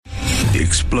The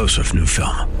explosive new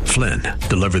film, Flynn,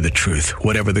 deliver the truth,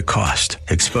 whatever the cost,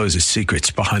 exposes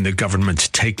secrets behind the government's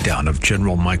takedown of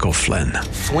General Michael Flynn.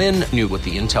 Flynn knew what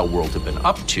the intel world had been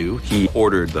up to. He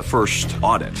ordered the first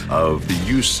audit of the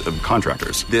use of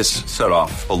contractors. This set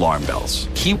off alarm bells.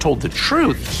 He told the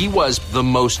truth. He was the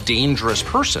most dangerous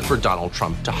person for Donald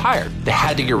Trump to hire. They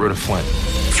had to get rid of Flynn.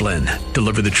 Flynn,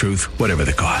 deliver the truth, whatever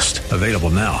the cost. Available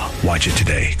now. Watch it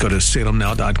today. Go to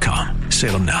salemnow.com.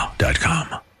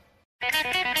 salemnow.com.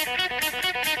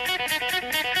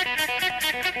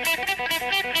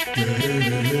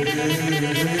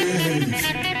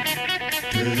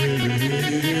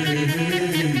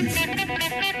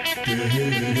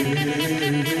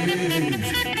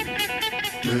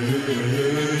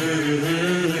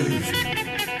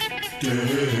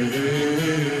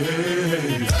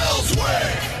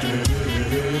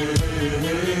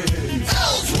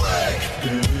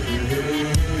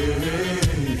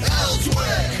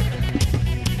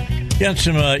 Got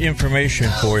some information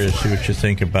for you, see what you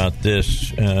think about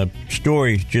this.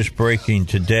 Story just breaking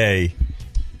today.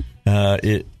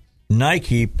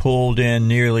 Nike pulled in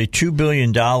nearly $2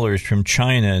 billion from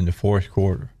China in the fourth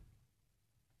quarter.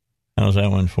 How's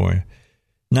that one for you?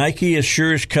 Nike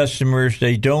assures customers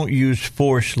they don't use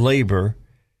forced labor,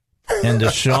 and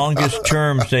the strongest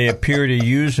terms they appear to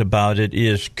use about it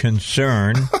is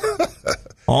concern.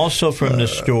 Also from the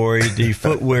story, the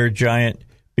footwear giant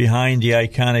behind the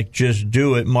iconic Just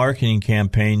Do It marketing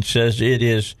campaign says it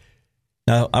is.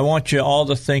 Now, I want you all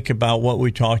to think about what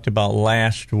we talked about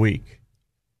last week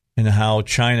and how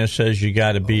China says you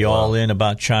got to be all in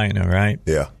about China, right?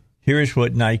 Yeah. Here's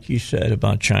what Nike said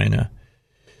about China.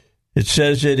 It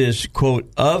says it is,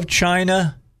 quote, of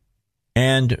China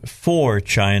and for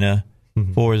China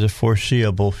for the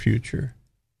foreseeable future.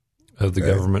 Of the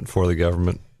government, for the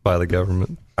government, by the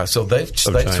government. So they've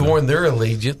sworn their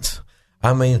allegiance.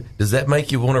 I mean, does that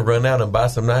make you want to run out and buy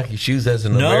some Nike shoes as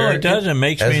an American? No, it doesn't. It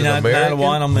makes me not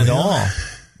want them at all.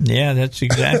 Yeah, that's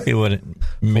exactly what it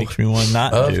makes me want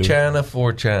not to. Of China,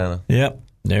 for China. Yep.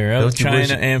 They're of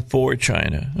China and for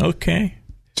China. Okay.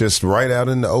 Just right out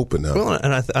in the open. Huh? Well,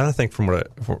 and I think from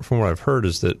what I've heard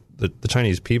is that the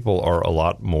Chinese people are a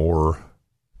lot more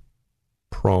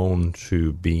prone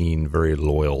to being very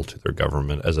loyal to their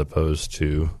government as opposed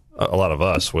to a lot of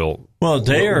us will. Well,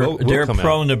 they're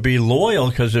prone to be loyal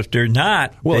because if they're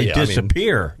not, they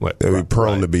disappear. They're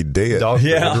prone to be dead. Right.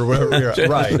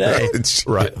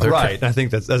 I think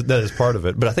that is part of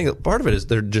it. But I think part of it is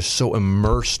they're just so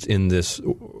immersed in this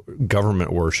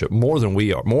government worship more than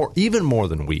we are. Even more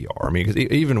than we are. I mean, because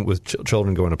even with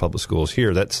children going to public schools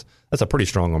here, that's a pretty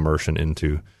strong immersion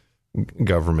into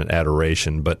government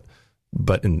adoration. But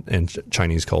in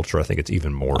Chinese culture, I think it's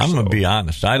even more so. I'm going to be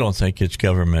honest. I don't think it's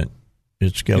government.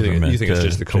 It's government. You think it's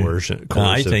just the coercive?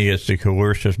 I think it's the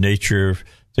coercive nature of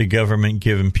the government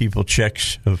giving people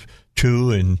checks of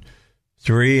 $2,000 and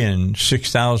 $3,000 and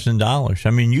 $6,000. I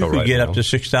mean, you could get up to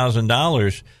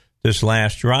 $6,000 this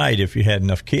last ride if you had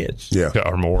enough kids. Yeah,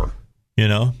 or more. You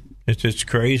know, it's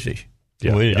crazy.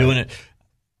 Yeah, the way they're doing it.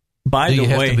 By the way,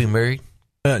 do you have to be married?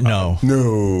 No.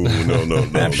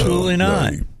 Absolutely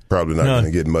not. No, probably not going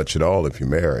to get much at all if you're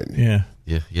married. Yeah.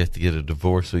 Yeah, you have to get a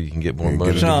divorce so you can get more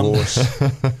money.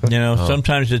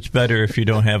 Sometimes it's better if you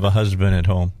don't have a husband at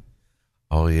home.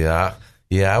 Oh, yeah.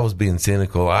 I was being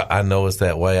cynical. I know it's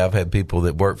that way. I've had people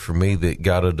that worked for me that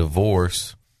got a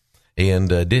divorce and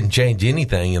didn't change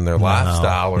anything in their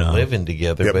lifestyle or living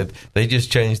together, but they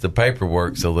just changed the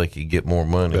paperwork so they could get more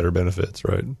money. Better benefits,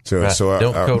 right?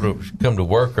 Don't come to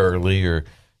work early or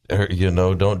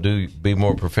don't be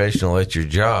more professional at your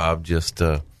job. Just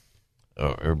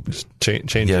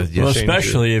change.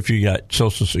 Especially if you got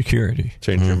Social Security,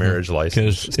 change your marriage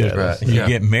license. Because you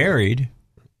get married,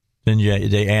 then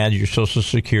they add your Social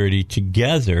Security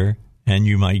together, and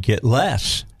you might get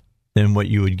less than what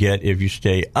you would get if you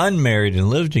stay unmarried and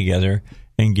live together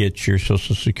and get your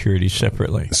Social Security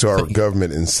separately. So our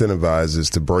government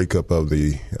incentivizes the breakup of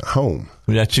the home.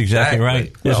 That's exactly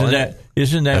right.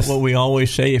 Isn't that what we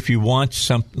always say? If you want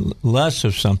less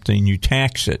of something, you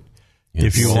tax it.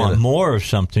 If you want more of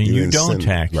something, you don't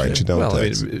tax it. Right, you don't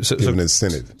tax it. Give an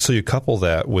incentive. So you couple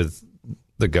that with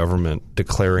the government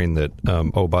declaring that,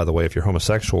 by the way, if you're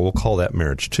homosexual, we'll call that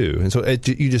marriage too. And so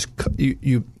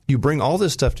you bring all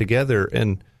this stuff together,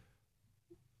 and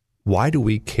why do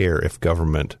we care if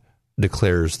government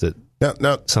declares that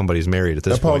now somebody's married at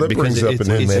this Paul, point? That brings up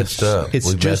an messed up.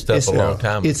 We messed up a long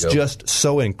time ago. It's just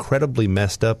so incredibly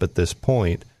messed up at this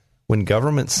point. When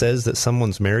government says that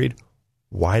someone's married,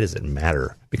 why does it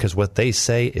matter? Because what they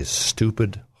say is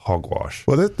stupid hogwash.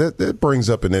 Well, that brings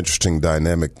up an interesting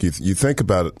dynamic. You think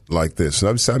about it like this,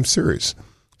 and I'm serious.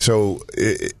 So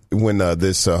when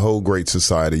this whole great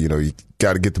society, you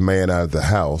got to get the man out of the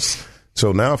house.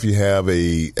 So now if you have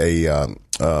a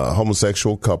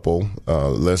homosexual couple,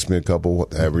 lesbian couple,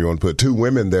 however you want to put it, two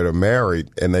women that are married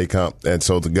and they come, and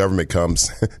so the government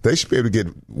comes, they should be able to get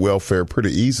welfare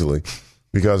pretty easily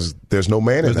because there's no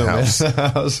man in the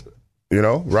house.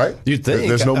 Right? You'd think.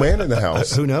 There's no man in the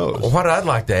house. Who knows? What I'd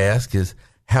like to ask is,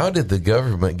 how did the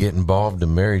government get involved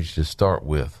in marriage to start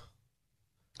with?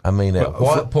 I mean, at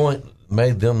what point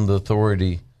made them the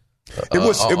authority? It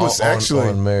was actually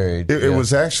on marriage. It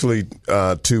was actually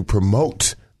to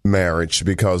promote marriage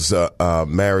because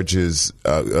marriage is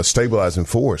a stabilizing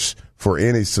force for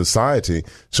any society.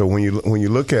 So when you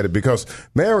look at it, because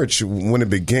marriage, when it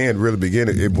really began,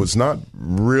 it was not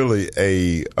really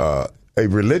a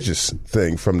religious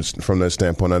thing from that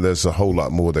standpoint. Now, there's a whole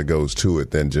lot more that goes to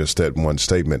it than just that one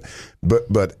statement.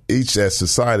 But each as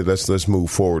society, let's move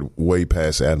forward way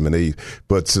past Adam and Eve.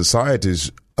 But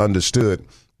societies understood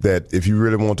that if you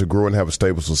really want to grow and have a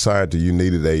stable society, you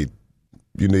needed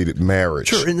marriage.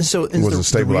 Sure, and so it was a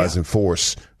stabilizing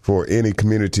force for any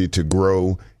community to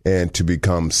grow and to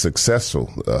become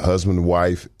successful. A husband and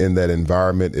wife in that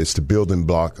environment is the building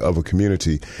block of a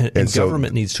community. And so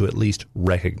government needs to at least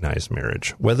recognize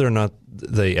marriage, whether or not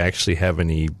they actually have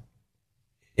any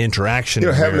interaction.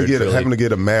 Having to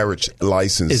get a marriage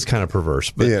license is kind of perverse.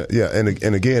 But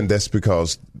and again, that's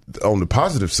because on the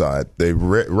positive side, they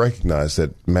recognize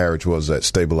that marriage was that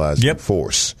stabilizing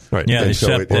force. Right. Yeah, and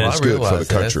so it's good for the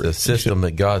country. That's the system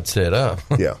that God set up.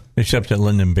 Yeah. Except that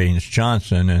Lyndon Baines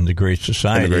Johnson and the Great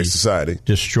Society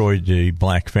destroyed the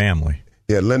black family.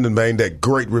 Yeah, Lyndon Baines, that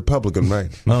great Republican,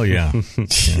 man. Oh, yeah.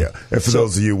 Yeah. And for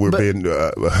those of you, we're being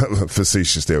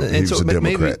facetious there. He was a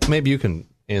Democrat. Maybe you can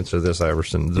answer this,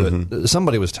 Iverson.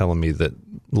 Somebody was telling me that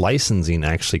licensing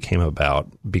actually came about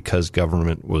because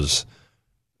government was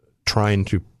trying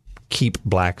to keep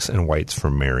blacks and whites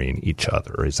from marrying each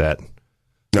other. Is that...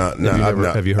 No,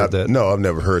 have you heard that? No, I've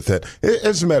never heard that.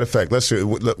 As a matter of fact, let's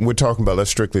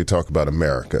strictly talk about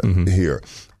America here.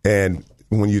 And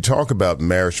when you talk about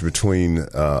marriage between,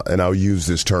 and I'll use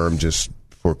this term just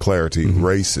for clarity,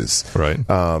 races. Right.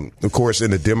 Of course,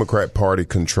 in the Democrat Party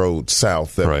controlled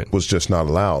South, that was just not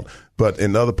allowed. But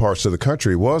in other parts of the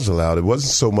country, it was allowed. It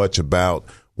wasn't so much about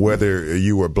whether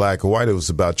you were black or white. It was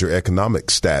about your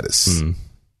economic status.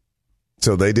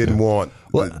 So they didn't want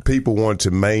people wanted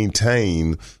to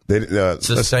maintain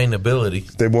sustainability.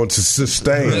 They want to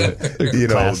sustain,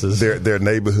 their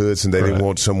neighborhoods, and they didn't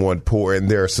want someone poor in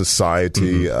their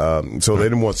society. So they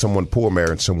didn't want someone poor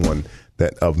marrying someone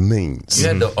that of means. You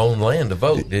had to own land to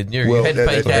vote, didn't you? Well, you had to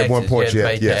pay taxes. At one point, you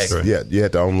had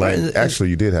to own land. Actually,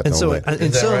 you did have to own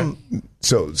land.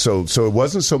 So it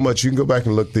wasn't so much. You can go back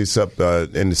and look this up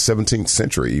in the 17th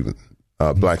century, even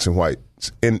blacks and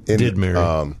whites did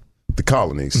marry. The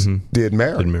colonies did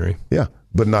marry. Yeah,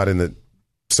 but not in the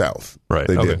South. Right.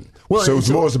 They didn't. Well, so it's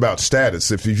more about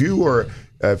status. If you were,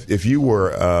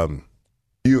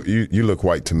 you look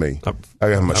white to me.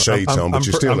 I got my shades on, but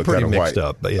you still look kind of white.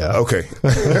 Up, but yeah. Okay.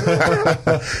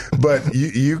 But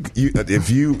if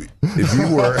you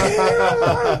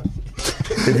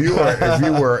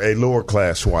were a lower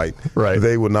class white,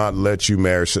 they would not let you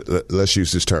marry. Let's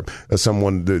use this term.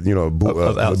 Someone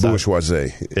that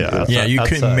bourgeoisie. You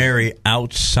couldn't marry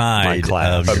outside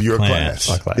of your class.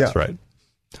 My class, right.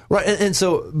 Right, and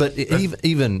so, but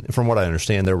even from what I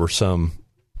understand, there were some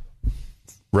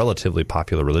relatively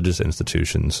popular religious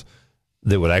institutions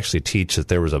that would actually teach that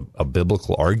there was a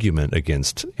biblical argument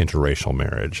against interracial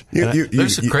marriage.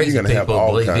 There's some crazy people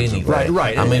who believe anything.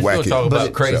 Right. I mean, we'll talk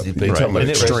about crazy people. You're talking about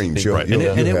extremes.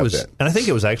 And I think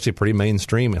it was actually pretty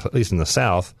mainstream, at least in the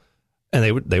South.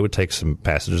 And they would take some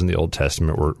passages in the Old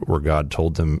Testament where God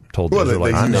told the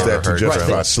Israelites. They used that to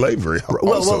justify slavery.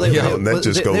 That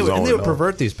just goes on. And they would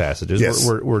pervert these passages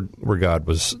where God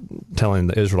was telling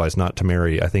the Israelites not to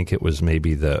marry. I think it was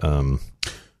maybe the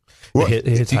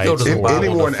if you go to the Bible,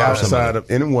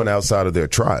 anyone outside of their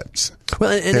tribes.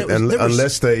 Well,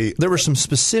 there were some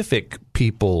specific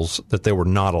peoples that they were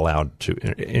not allowed to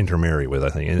intermarry with, I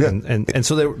think, and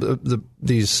so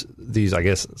these I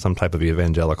guess some type of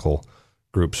evangelical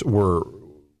groups were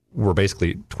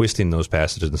basically twisting those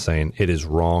passages and saying it is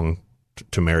wrong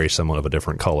to marry someone of a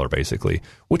different color, basically,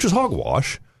 which was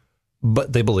hogwash.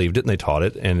 But they believed it and they taught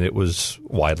it, and it was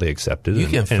widely accepted,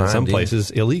 and in some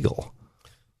places illegal.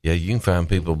 Yeah, you can find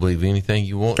people believe anything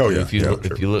you want if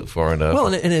you look far enough. Well,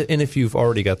 and if you've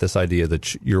already got this idea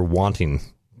that you're wanting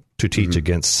to teach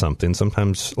against something, a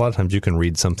lot of times you can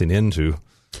read something into.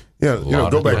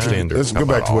 Let's go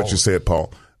back to what you said,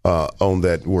 Paul, on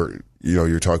that where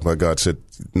you're talking about God said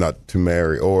not to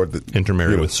marry or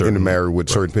intermarry with certain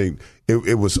people.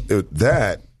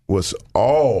 That was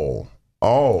all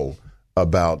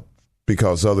about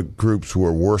because other groups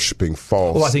were worshiping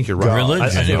false. Well, I think you're right. Religion. I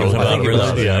think it was about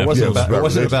religion. Yeah, it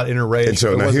wasn't about interracial. And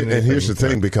so here's the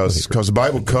thing, because the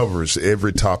Bible covers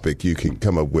every topic you can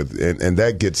come up with, and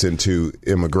that gets into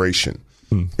immigration.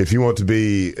 If you want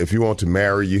to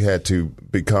marry, you had to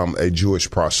become a Jewish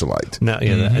proselyte. Now,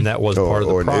 and that was part of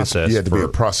the process. You had to be a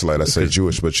proselyte. I say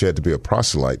Jewish, but you had to be a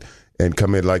proselyte and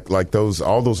come in like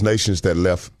all those nations that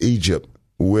left Egypt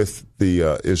with the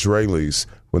Israelis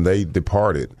when they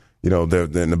departed.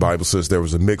 Then the Bible says there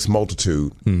was a mixed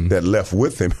multitude that left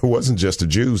with them. It wasn't just the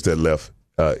Jews that left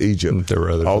Egypt. There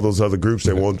were all those other groups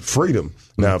that want freedom.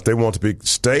 Now, if they want to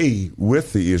stay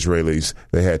with the Israelis,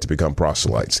 they had to become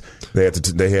proselytes.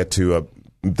 The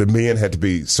men had to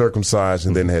be circumcised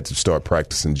and then had to start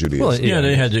practicing Judaism. Well,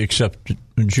 they had to accept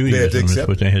Judaism. That's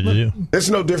what they had to do. It's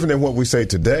no different than what we say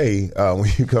today.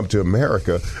 When you come to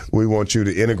America, we want you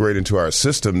to integrate into our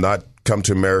system, not come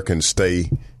to America and stay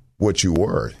what you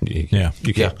were. Yeah,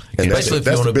 you can't. And that's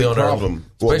the big problem.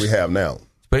 What we have now.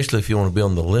 Especially if you want to be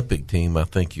on the Olympic team, I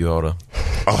think you ought to.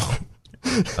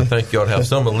 I think you ought to have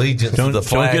some allegiance to the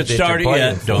flag. Don't get started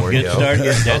yet. Don't get started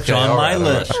yet. That's on my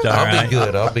list.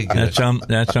 I'll be good.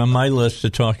 That's on my list to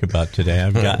talk about today.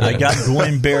 I got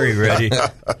Gwen Berry ready.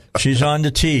 She's on the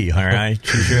tee. All right,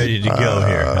 she's ready to go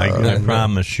here. I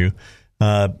promise you.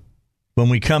 When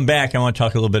we come back, I want to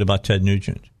talk a little bit about Ted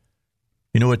Nugent.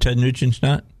 You know what Ted Nugent's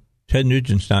not? Ted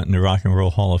Nugent's not in the Rock and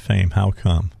Roll Hall of Fame. How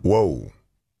come? Whoa.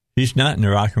 He's not in the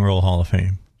Rock and Roll Hall of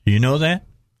Fame. Do you know that?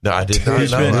 No, I did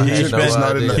not know.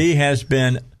 He has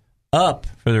been up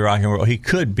for the Rock and Roll. He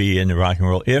could be in the Rock and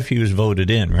Roll if he was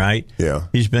voted in, right? Yeah.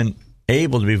 He's been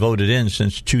able to be voted in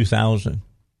since 2000.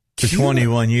 For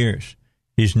 21 years.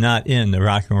 He's not in the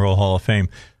Rock and Roll Hall of Fame.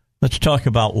 Let's talk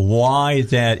about why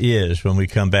that is when we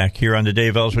come back here on the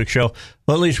Dave Elswick Show.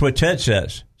 Well, at least what Ted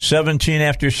says. 17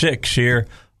 after 6 here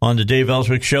on the Dave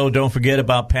Elswick Show. Don't forget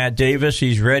about Pat Davis.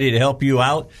 He's ready to help you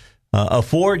out.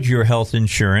 Afford your health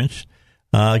insurance.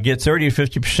 Get 30 to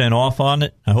 50% off on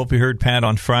it. I hope you heard Pat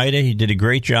on Friday. He did a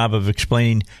great job of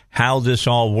explaining how this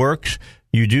all works.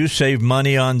 You do save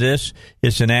money on this.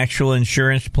 It's an actual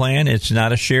insurance plan. It's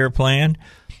not a share plan.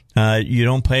 You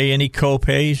don't pay any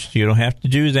co-pays. You don't have to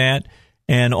do that.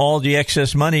 And all the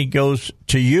excess money goes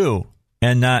to you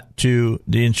and not to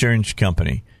the insurance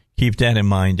company. Keep that in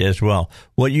mind as well.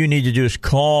 What you need to do is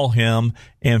call him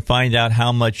and find out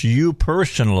how much you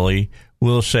personally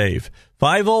will save.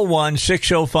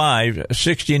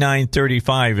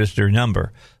 501-605-6935 is their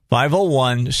number.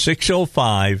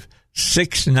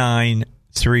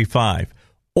 501-605-6935.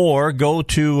 Or go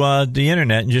to the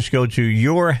internet and just go to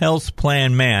Your Health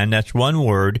Plan Man. That's one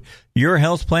word,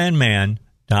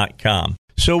 yourhealthplanman.com.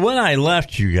 So when I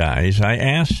left you guys, I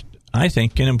asked, I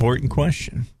think, an important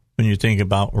question when you think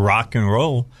about rock and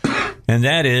roll, and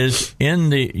that is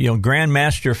in the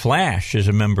Grandmaster Flash is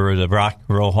a member of the Rock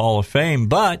and Roll Hall of Fame,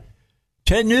 but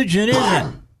Ted Nugent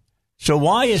isn't. So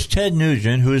why is Ted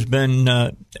Nugent, who has been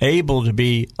able to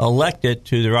be elected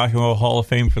to the Rock and Roll Hall of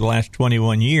Fame for the last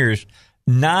 21 years,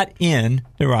 not in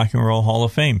the Rock and Roll Hall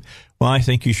of Fame? Well, I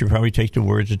think you should probably take the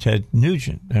words of Ted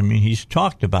Nugent. I mean, he's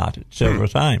talked about it several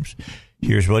times.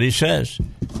 Here's what he says.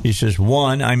 He says,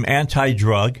 1, I'm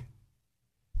anti-drug.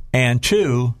 And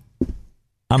 2,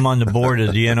 I'm on the board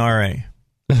of the NRA.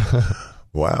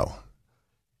 Wow.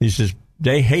 He says,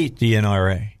 they hate the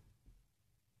NRA.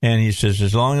 And he says,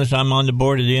 as long as I'm on the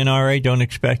board of the NRA, don't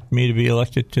expect me to be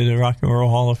elected to the Rock and Roll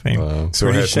Hall of Fame. Wow. So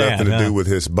it has nothing to do with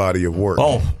his body of work.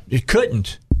 Oh, it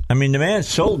couldn't. I mean, the man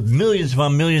sold millions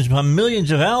upon millions upon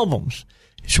millions of albums.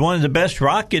 He's one of the best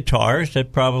rock guitarists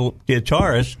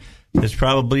that's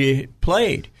probably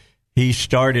played. He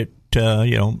started, what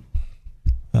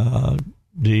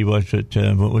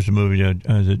was the movie?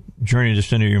 The Journey to the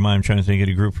Center of Your Mind. I'm trying to think of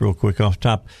the group real quick off the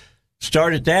top.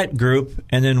 Started that group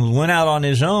and then went out on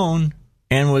his own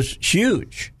and was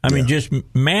huge. I mean, just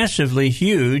massively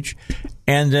huge.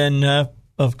 And then,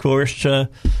 of course,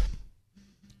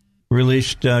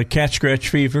 released Cat Scratch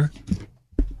Fever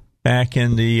back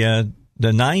in the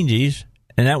 90s.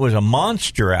 And that was a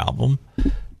monster album.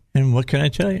 And what can I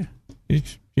tell you? They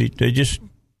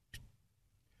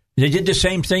did the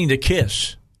same thing to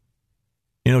Kiss.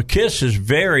 Kiss is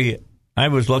I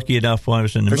was lucky enough when I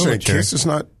was in the military. Kiss is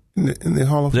not in the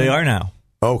Hall of Fame? They are now.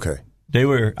 Okay.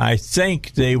 I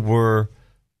think they were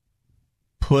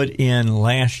put in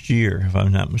last year, if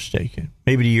I'm not mistaken.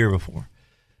 Maybe the year before.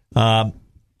 I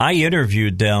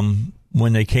interviewed them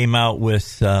when they came out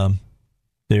with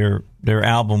their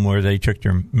album where they took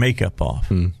their makeup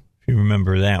off. If You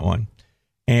remember that one.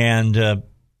 And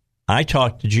I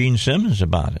talked to Gene Simmons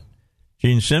about it.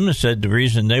 Gene Simmons said the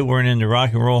reason they weren't in the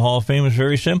Rock and Roll Hall of Fame was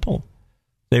very simple.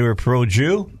 They were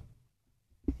pro-Jew,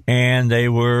 and they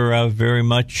were very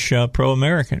much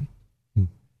pro-American.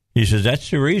 He says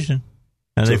that's the reason.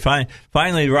 And they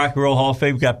finally, the Rock and Roll Hall of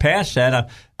Fame got past that.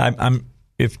 I'm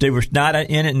if they were not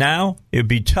in it now, it would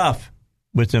be tough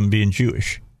with them being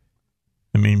Jewish.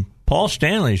 I mean, Paul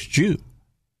Stanley's Jew.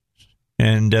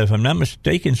 And if I'm not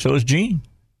mistaken, so is Gene.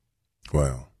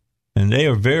 Wow. And they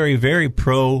are very, very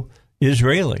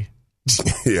pro-Israeli.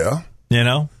 Yeah. You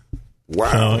know?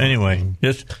 Wow. So anyway,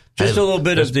 just a little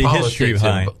bit of the history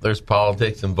behind. There's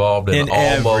politics involved in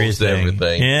almost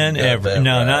everything. In everything.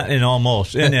 No, not in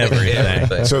almost. In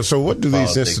everything. So what do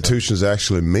these institutions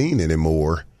actually mean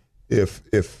anymore? If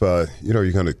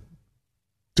you're going to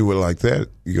do it like that,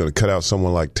 you're going to cut out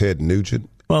someone like Ted Nugent?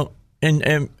 Well,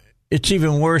 and it's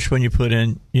even worse when you put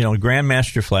in,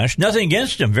 Grandmaster Flash. Nothing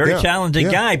against him. Very talented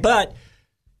guy. But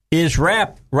is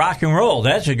rap rock and roll?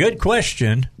 That's a good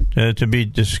question to be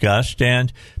discussed.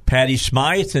 And Patti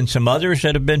Smythe and some others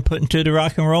that have been put into the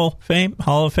Rock and Roll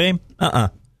Hall of Fame?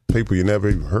 People you never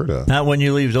even heard of. Not when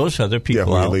you leave those other people out.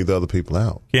 Yeah, when you leave the other people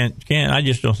out. Can't. I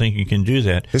just don't think you can do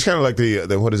that. It's kind of like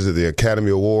the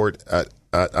Academy Award.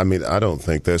 I mean, I don't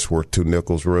think that's worth two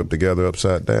nickels rubbed together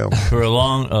upside down. For a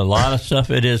lot of stuff,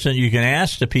 it isn't. You can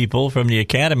ask the people from the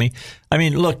Academy. I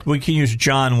mean, look, we can use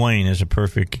John Wayne as a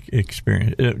perfect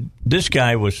experience. This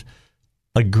guy was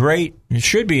a great.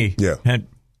 Should be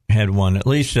had won at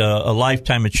least a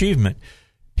lifetime achievement.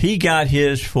 He got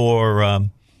his for.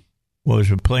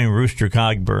 Was playing Rooster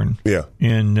Cogburn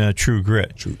in True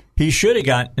Grit. True. He should have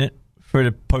gotten it for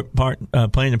the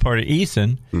playing the part of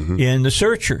Ethan in The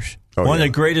Searchers. One of the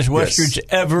greatest Westerns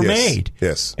ever made.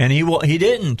 Yes. And he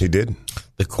didn't. He didn't.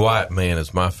 The Quiet Man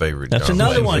is my favorite. That's John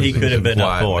another Wayne one he could have been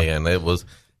up for. Man.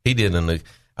 He didn't.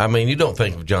 I mean, you don't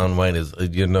think of John Wayne as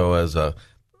a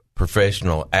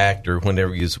professional actor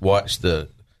whenever you watch the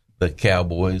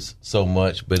Cowboys so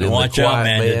much, but in watch the Quiet out,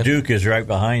 man! The Duke is right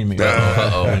behind me.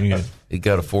 He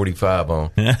got a 45 on.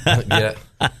 Yeah,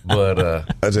 but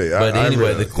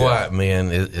anyway, The Quiet Man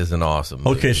is an awesome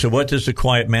movie. Okay, so what does The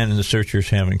Quiet Man and The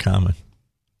Searchers have in common?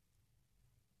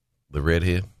 The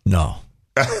redhead? No,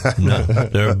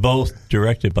 they're both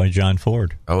directed by John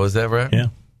Ford. Oh, is that right? Yeah,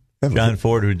 John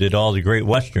Ford, who did all the great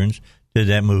westerns, did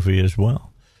that movie as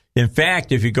well. In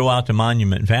fact, if you go out to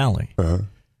Monument Valley.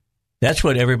 That's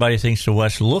what everybody thinks the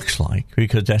West looks like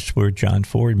because that's where John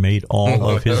Ford made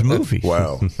all of his movies.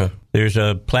 Wow. There's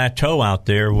a plateau out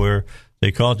there where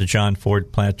they call it the John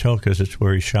Ford Plateau because it's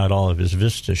where he shot all of his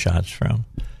Vista shots from.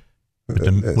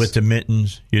 With the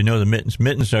mittens. You know the mittens.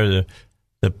 Mittens are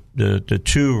the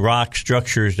two rock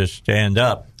structures that stand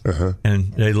up,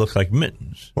 and they look like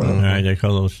mittens. Wow. All right, they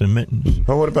call those the mittens.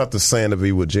 Well, what about the Sand of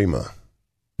Iwo Jima?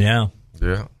 Yeah.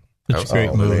 It's a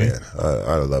great movie. Man.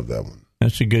 I love that one.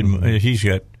 That's a good movie. He's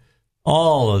got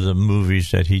all of the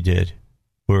movies that he did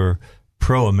were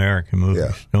pro-American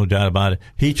movies, no doubt about it.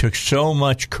 He took so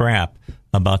much crap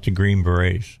about the Green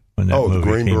Berets when that movie the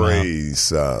Green came Berets.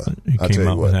 He came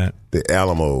out with that. The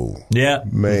Alamo. Yeah.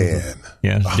 Man.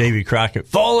 Yeah, Davy Crockett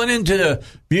falling into the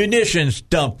munitions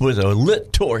dump with a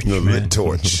lit torch. Lit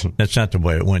torch. That's not the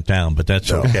way it went down, but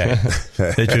that's okay.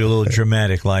 They took a little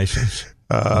dramatic license.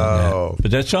 Oh.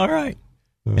 But that's all right.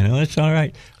 It's all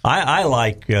right. I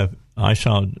like. I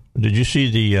saw. Did you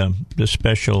see the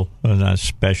special? Not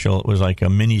special. It was like a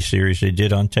mini series they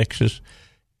did on Texas,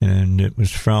 and it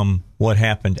was from what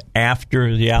happened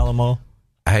after the Alamo.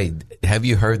 Hey, have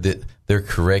you heard that they're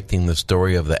correcting the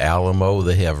story of the Alamo?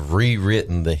 They have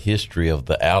rewritten the history of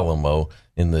the Alamo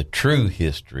in the true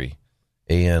history,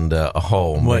 and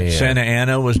man, Santa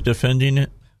Anna was defending it.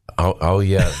 Oh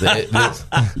yeah,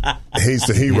 he's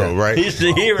the hero, right? He's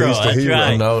the hero. He's the hero.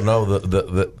 Right.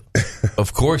 No.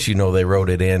 Of course, they wrote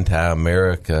it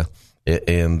anti-America,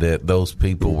 and that those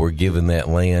people were given that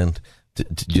land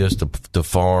to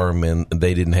farm, and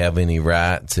they didn't have any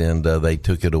rights, and they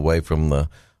took it away from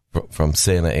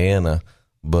Santa Anna.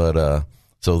 But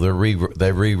so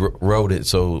they rewrote it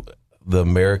so the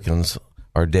Americans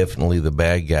are definitely the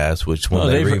bad guys. Which when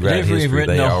they rewrite history,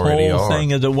 they already are. The whole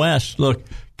thing of the West. Look.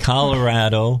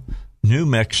 Colorado, New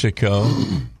Mexico,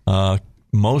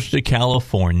 most of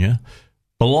California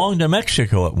belonged to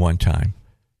Mexico at one time.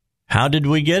 How did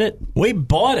we get it? We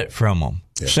bought it from them.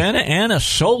 Yeah. Santa Anna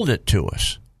sold it to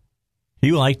us.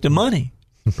 He liked the money.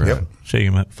 Right. Yep. So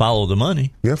you follow the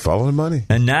money. Yeah, follow the money.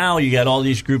 And now you got all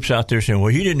these groups out there saying,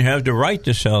 well, he didn't have the right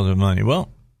to sell the money. Well,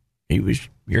 he was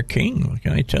your king. What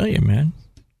can I tell you, man?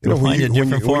 We'll find a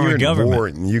different form of government. War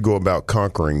and you go about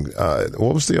conquering.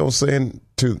 What was the old saying?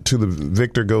 To the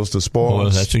victor goes the spoils. Well,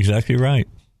 that's exactly right.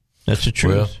 That's the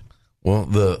truth. Well,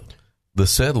 the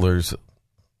settlers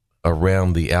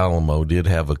around the Alamo did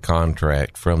have a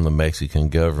contract from the Mexican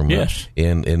government. Yes.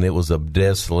 And it was a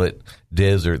desolate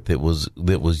desert that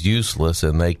was useless,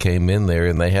 and they came in there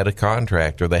and they had a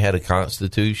contract, or they had a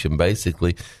constitution.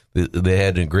 Basically, they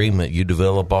had an agreement. You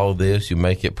develop all this, you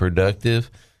make it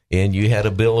productive, and you had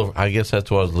a bill of, I guess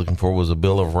that's what I was looking for, was a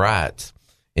Bill of Rights.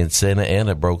 And Santa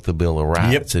Anna broke the Bill of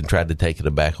Rights and tried to take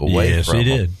it back away from them. Yes, he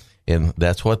did. And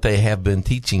that's what they have been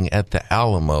teaching at the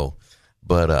Alamo.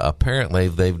 But apparently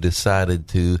they've decided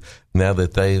to, now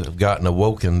that they've gotten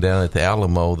awoken down at the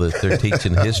Alamo, that they're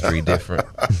teaching history different.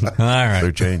 All right.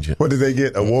 They're changing. What did they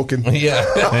get? Awoken? Yeah.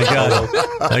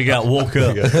 They got woke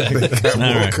up. They got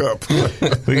woke up.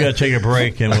 We got to take a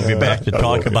break, and we'll be back to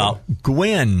talk about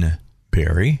Gwen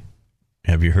Berry.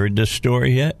 Have you heard this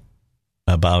story yet?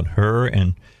 About her,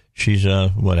 and she's a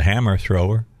hammer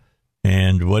thrower.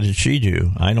 And what did she do?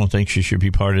 I don't think she should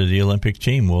be part of the Olympic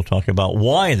team. We'll talk about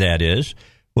why that is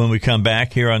when we come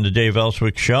back here on the Dave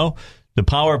Elswick Show. The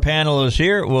power panel is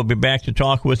here. We'll be back to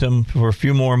talk with them for a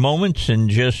few more moments in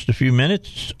just a few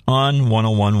minutes on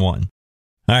 101.1. All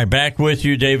right, back with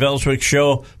you, Dave Elswick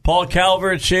Show. Paul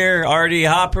Calvert's here. Artie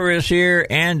Hopper is here.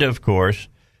 And, of course,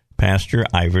 Pastor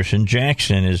Iverson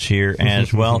Jackson is here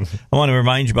as well. I want to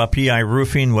remind you about PI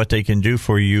Roofing, what they can do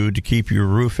for you to keep your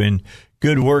roof in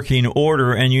good working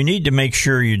order, and you need to make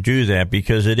sure you do that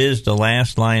because it is the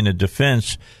last line of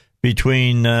defense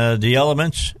between the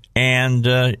elements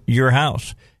and your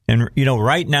house. And,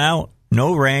 right now,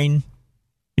 no rain.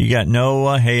 You got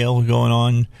no hail going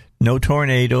on, no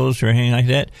tornadoes or anything like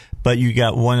that, but you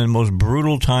got one of the most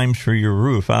brutal times for your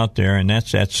roof out there, and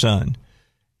that's that sun.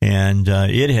 And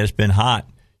it has been hot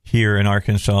here in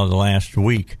Arkansas the last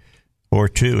week or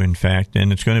two, in fact,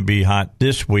 and it's going to be hot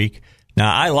this week.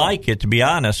 Now, I like it, to be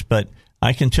honest, but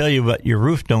I can tell you what your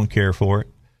roof don't care for it.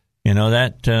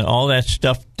 That all that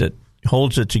stuff that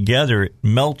holds it together, it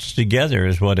melts together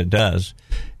is what it does.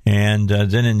 And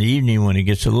then in the evening when it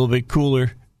gets a little bit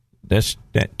cooler, that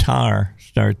tar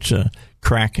starts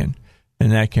cracking,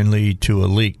 and that can lead to a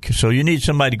leak. So you need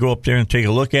somebody to go up there and take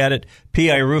a look at it.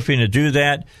 PI Roofing to do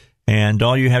that. And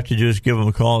all you have to do is give them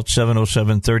a call at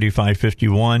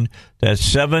 707-3551. That's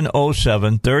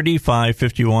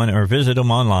 707-3551, or visit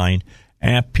them online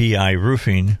at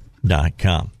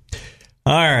piroofing.com.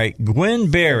 All right, Gwen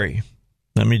Berry.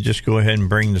 Let me just go ahead and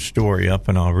bring the story up,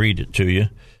 and I'll read it to you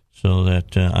so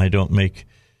that I don't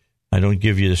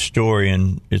give you the story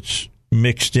and it's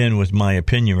mixed in with my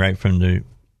opinion right from the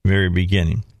very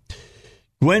beginning.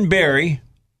 Gwen Berry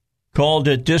called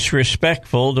it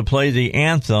disrespectful to play the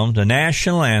anthem, the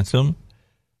national anthem,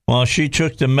 while she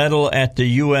took the medal at the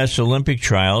U.S. Olympic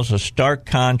trials, a stark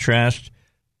contrast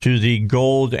to the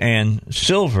gold and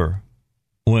silver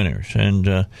winners.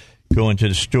 And go into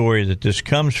the story that this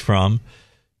comes from.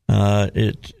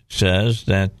 It says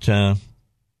that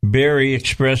Berry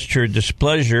expressed her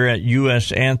displeasure at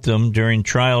U.S. anthem during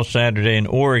trial Saturday in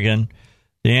Oregon.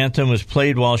 The anthem was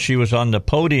played while she was on the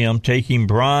podium taking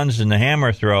bronze in the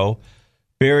hammer throw.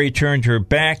 Berry turned her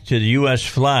back to the U.S.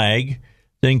 flag,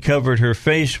 then covered her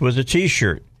face with a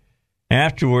T-shirt.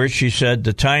 Afterwards, she said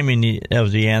the timing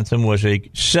of the anthem was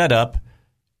a setup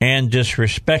and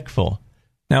disrespectful.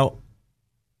 Now,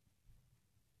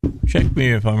 check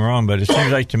me if I'm wrong, but it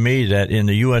seems like to me that in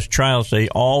the U.S. trials, they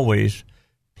always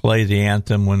play the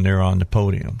anthem when they're on the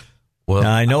podium. Well,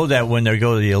 now, I know that when they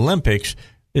go to the Olympics,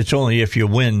 it's only if you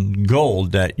win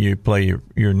gold that you play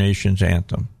your nation's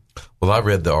anthem. Well, I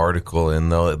read the article, and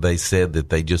they said that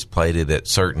they just played it at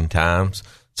certain times.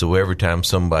 So every time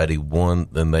somebody won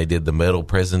and they did the medal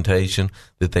presentation,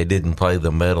 that they didn't play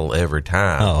the medal every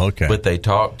time. Oh, okay. But they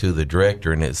talked to the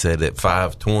director, and it said at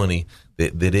 5:20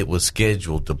 that it was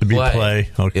scheduled to play.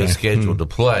 Okay. It was scheduled to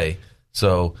play.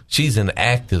 So she's an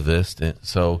activist, and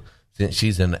so since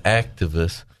she's an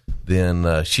activist,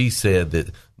 then she said that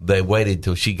they waited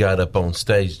till she got up on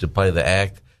stage to play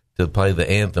the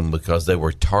anthem because they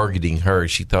were targeting her.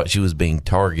 She thought she was being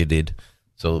targeted,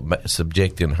 so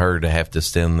subjecting her to have to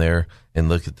stand there and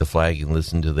look at the flag and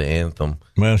listen to the anthem.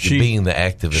 Well, being the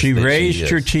activist, she raised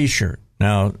her T-shirt.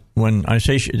 Now, when I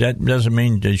say that doesn't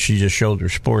mean that she just showed her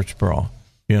sports bra.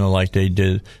 Like they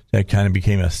did. That kind of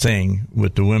became a thing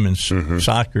with the women's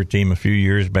soccer team a few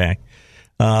years back.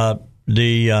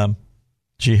 She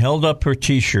held up her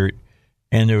T-shirt,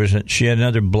 and she had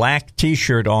another black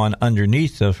T-shirt on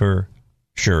underneath of her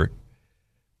shirt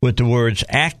with the words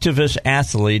 "activist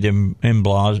athlete"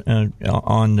 emblazoned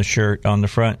on the shirt on the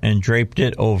front, and draped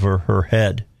it over her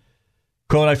head.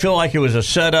 Quote, I feel like it was a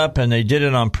setup and they did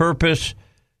it on purpose.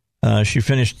 She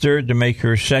finished third to make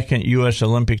her second U.S.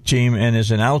 Olympic team and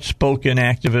is an outspoken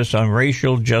activist on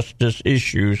racial justice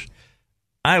issues.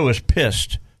 I was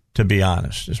pissed, to be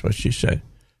honest, is what she said.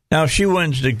 Now, if she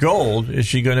wins the gold, is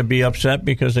she going to be upset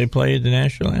because they played the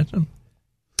national anthem?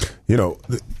 You know,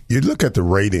 you look at the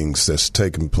ratings that's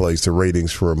taking place, the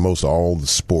ratings for most all the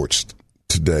sports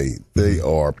today, they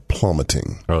are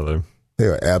plummeting. Are they? They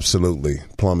are absolutely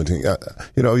plummeting.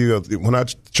 You know, when I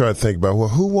try to think about, well,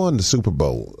 who won the Super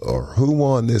Bowl or who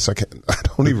won this, I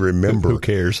don't even remember. Who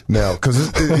cares? Now, because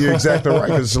you're exactly right.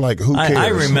 Cause it's like, who cares? I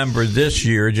remember this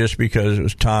year just because it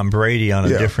was Tom Brady on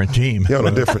a different team. Yeah,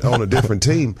 on a different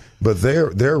team. But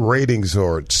their ratings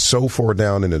are so far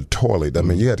down in the toilet. I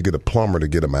mean, you had to get a plumber to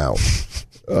get them out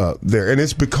there. And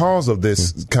it's because of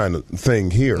this kind of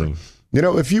thing here. You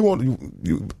know, if you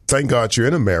want, thank God you're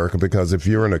in America, because if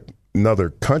you're in another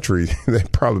country,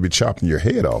 they'd probably be chopping your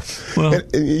head off. Well,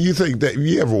 and you think that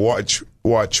you ever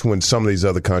watch when some of these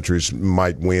other countries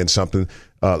might win something,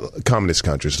 communist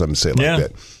countries, let me say it like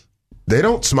that. They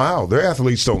don't smile. Their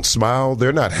athletes don't smile.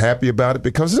 They're not happy about it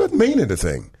because it doesn't mean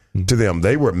anything to them.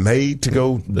 They were made to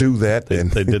go do that. They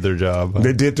did their job.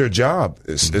 They did their job.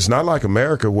 It's not like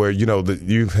America where, you know, that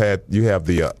you have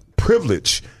the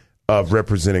privilege of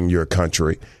representing your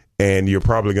country, and you're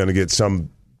probably going to get some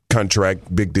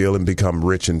contract, big deal, and become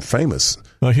rich and famous.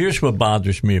 Well, here's what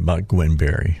bothers me about Gwen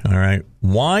Berry, all right?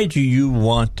 Why do you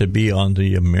want to be on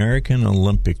the American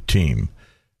Olympic team,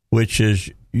 which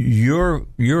is you're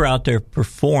out there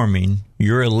performing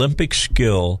your Olympic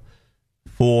skill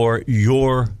for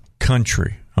your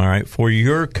country, all right, for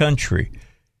your country?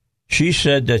 She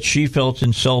said that she felt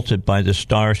insulted by the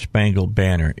Star-Spangled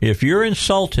Banner. If you're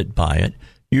insulted by it,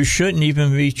 you shouldn't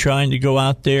even be trying to go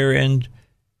out there and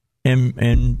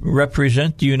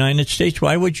represent the United States.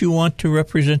 Why would you want to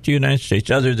represent the United States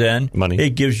other than money?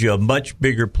 It gives you a much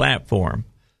bigger platform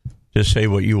to say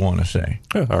what you want to say.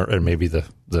 Or maybe the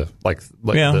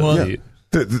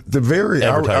very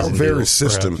our very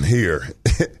system perhaps. Here.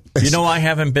 You know, I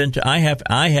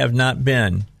have not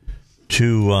been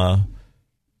to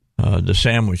the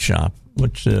sandwich shop.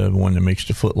 What's the one that makes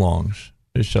the footlongs?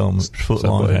 They sell them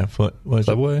footlong, half foot.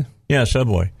 Subway? Yeah,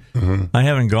 Subway. Mm-hmm. I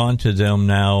haven't gone to them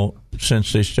now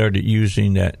since they started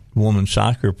using that woman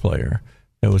soccer player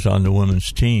that was on the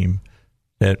women's team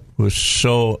that was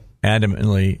so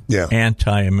adamantly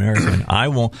anti-American. I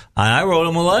wrote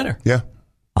him a letter. Yeah.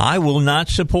 I will not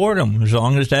support him as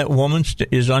long as that woman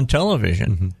is on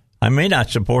television. Mm-hmm. I may not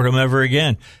support them ever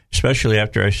again, especially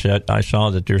after I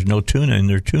saw that there's no tuna in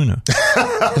their tuna.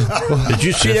 Did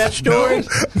you see that story?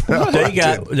 No.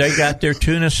 They got their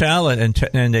tuna salad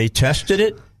and they tested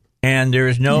it, and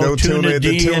there's no tuna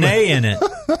DNA in it.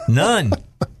 None.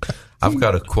 I've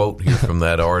got a quote here from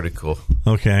that article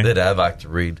that I'd like to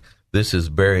read. This is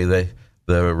Barry.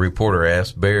 The reporter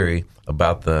asked Barry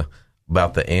about the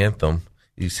anthem.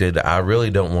 He said, "I really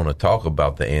don't want to talk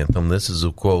about the anthem." This is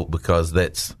a quote because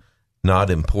that's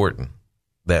not important.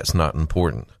 That's not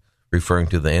important. Referring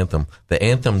to the anthem. The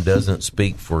anthem doesn't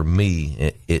speak for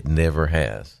me. It never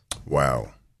has.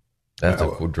 Wow. That's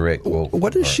a direct quote.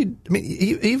 What is she? I mean,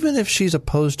 even if she's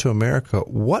opposed to America,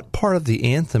 what part of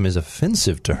the anthem is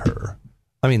offensive to her?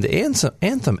 I mean, the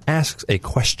anthem asks a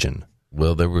question.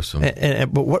 Well, there were some.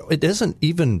 But what it doesn't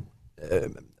even.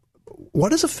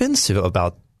 What is offensive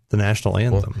about the national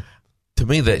anthem? Well, to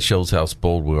me, that shows how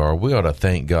spoiled we are. We ought to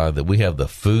thank God that we have the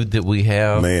food that we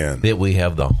have, that we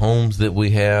have the homes that we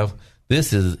have.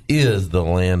 This is the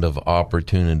land of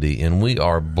opportunity, and we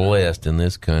are blessed in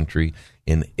this country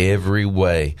in every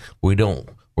way. We're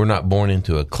not born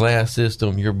into a class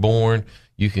system. You're born,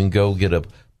 you can go get a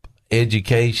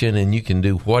education, and you can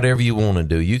do whatever you want to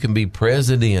do. You can be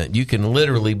president. You can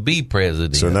literally be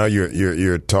president. So now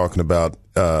you're talking about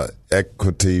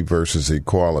equity versus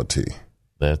equality.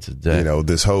 That's exactly. You know,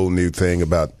 this whole new thing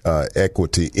about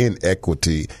equity,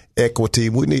 inequity, equity.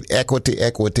 We need equity.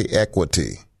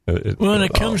 Well,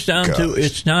 it comes down to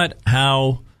it's not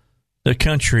how the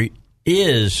country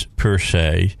is per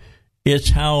se.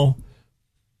 It's how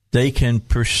they can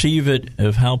perceive it,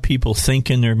 of how people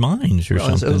think in their minds or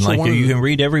something. You can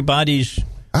read everybody's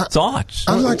thoughts.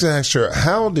 I'd like to ask her,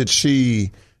 how did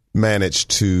she manage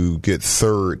to get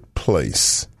third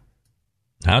place?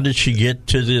 How did she get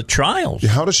to the trials?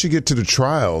 How did she get to the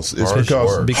trials? It's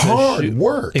because hard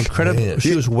work. Incredible. Man.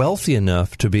 She was wealthy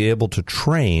enough to be able to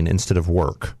train instead of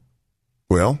work.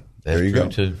 Well, there you go.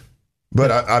 Too.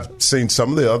 But I've seen some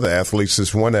of the other athletes.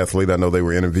 This one athlete I know they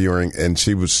were interviewing, and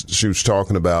she was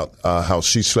talking about how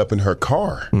she slept in her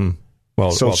car.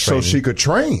 So she could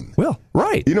train. Well,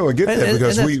 right. I get that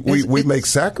because we make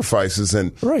sacrifices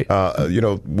and, right.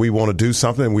 We want to do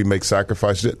something and we make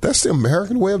sacrifices. That's the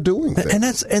American way of doing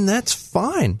things. And that's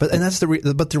fine. But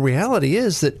the reality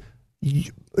is that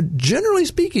generally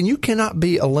speaking, you cannot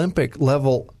be Olympic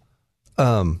level.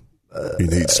 You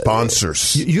need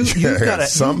sponsors. You've got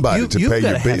somebody to pay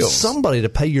your bills. Somebody to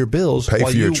pay your bills. Pay for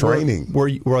your training.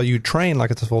 While you train like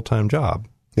it's a full-time job.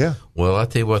 Yeah. Well, I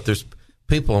tell you what, there's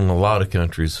people in a lot of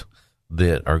countries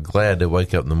that are glad to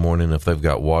wake up in the morning if they've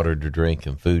got water to drink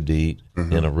and food to eat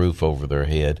and a roof over their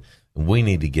head. And we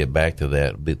need to get back to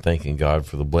that, but thanking God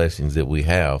for the blessings that we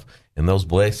have. And those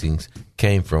blessings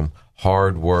came from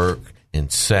hard work and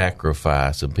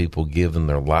sacrifice and people giving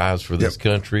their lives for this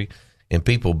country and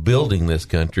people building this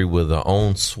country with their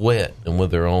own sweat and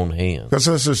with their own hands. Because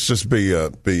let's just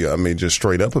be just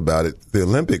straight up about it. The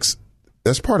Olympics,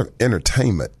 that's part of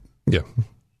entertainment. Yeah.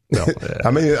 No,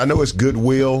 I mean, I know it's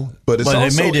goodwill, but it's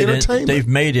also entertainment. They've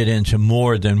made it into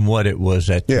more than what it was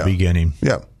at the beginning.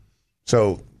 Yeah.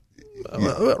 So,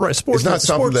 right. Sports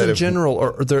in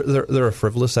general they're a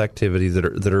frivolous activity that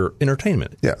are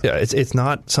entertainment. Yeah. Yeah. It's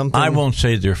not something. I won't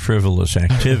say they're frivolous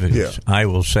activities. I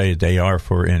will say they are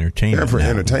for entertainment. They're for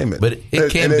entertainment, but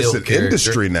it can build an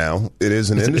industry now. It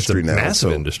is an industry now.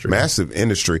 Massive industry. Massive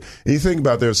industry. And you think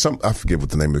about there's some. I forget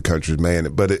what the name of the country is,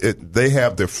 man. But they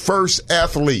have their first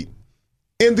athlete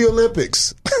in the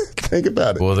Olympics. Think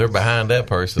about it. Well, they're behind that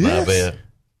person. I bet.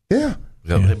 Yeah.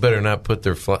 They better not put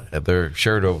their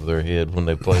shirt over their head when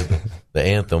they play the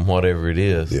anthem, whatever it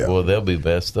is. Yeah. Well, they'll be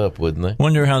messed up, wouldn't they?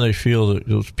 Wonder how they feel.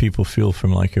 Those people feel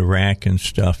from like Iraq and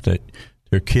stuff, that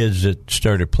their kids that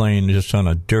started playing just on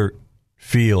a dirt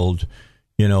field,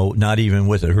 not even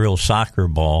with a real soccer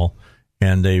ball,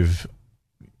 and they've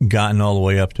gotten all the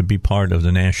way up to be part of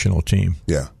the national team.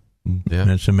 Yeah.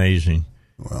 And it's amazing.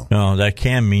 Well, no, that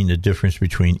can mean the difference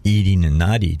between eating and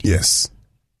not eating. Yes.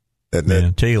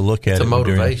 Until you look at it's it. It's a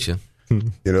motivation.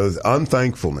 It's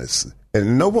unthankfulness.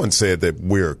 And no one said that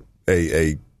we're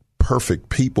a perfect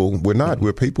people. We're not.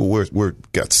 We're people. We're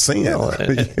got sin.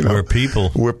 We're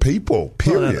people. We're people,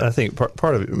 period. Well, I think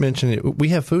part of it mentioned we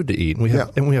have food to eat,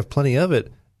 and we have plenty of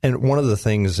it. And one of the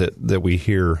things that we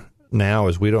hear now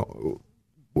is we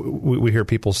hear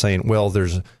people saying, well,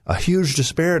 there's a huge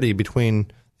disparity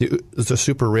between the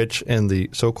super rich and the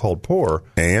so-called poor.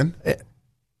 And?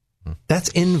 That's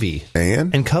envy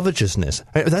and covetousness.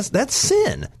 That's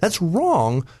sin. That's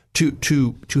wrong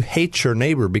to hate your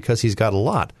neighbor because he's got a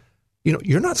lot.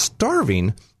 You're not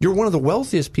starving. You're one of the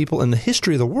wealthiest people in the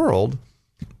history of the world,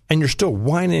 and you're still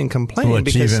whining and complaining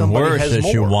because somebody has more. It's even worse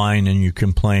that you whine and you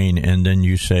complain, and then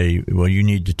you say, well, you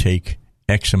need to take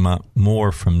X amount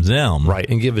more from them, right,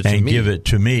 and give it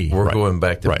to me. We're going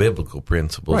back to biblical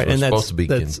principles. Right. We're and supposed to be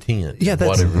content in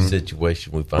whatever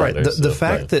situation we find ourselves.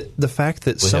 The fact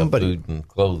that somebody have food and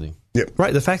clothing,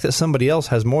 right. The fact that somebody else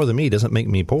has more than me doesn't make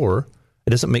me poor.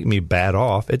 It doesn't make me bad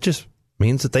off. It just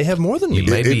means that they have more than me.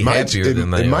 You may be happier than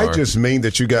they are. It might just mean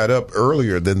that you got up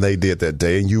earlier than they did that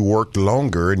day, and you worked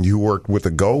longer, and you worked with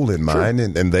a goal in mind,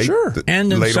 and they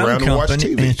and laid around and watched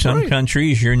TV. In some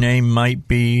countries, your name might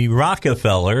be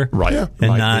Rockefeller, right,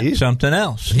 and not something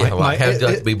else. Yeah, well, I have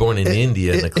to be born in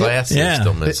India in the class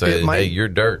system and say, hey, you're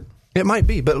dirt. It might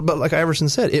be, but like Iverson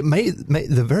said, it may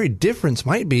the very difference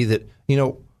might be that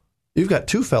you've got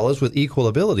two fellas with equal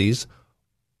abilities.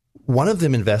 One of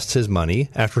them invests his money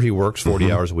after he works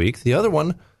 40 hours a week. The other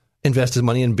one invests his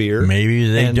money in beer. Maybe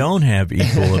they don't have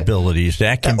equal abilities.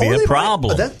 That can be a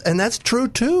problem. And that's true,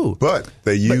 too. But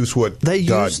they use what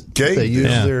God gave them. They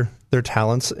use their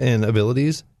talents and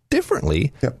abilities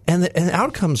differently, and the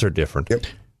outcomes are different. Yep.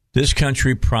 This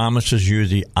country promises you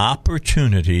the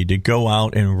opportunity to go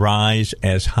out and rise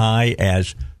as high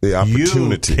as you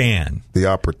can. The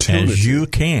opportunity. As you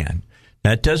can.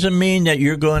 That doesn't mean that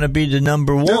you're going to be the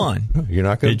number one. No, you're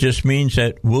not going. It just means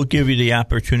that we'll give you the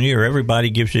opportunity, or everybody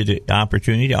gives you the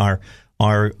opportunity.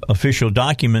 Our official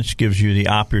documents gives you the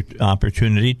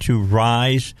opportunity to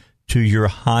rise to your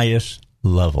highest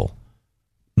level.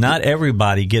 Not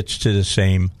everybody gets to the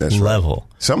same level.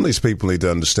 Right. Some of these people need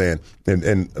to understand,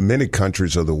 in many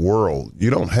countries of the world, you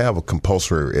don't have a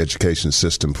compulsory education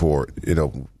system for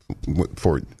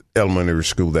elementary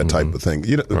school, that type of thing.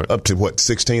 Up to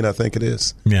 16, I think it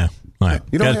is. Yeah, right.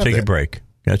 You don't got to take a break.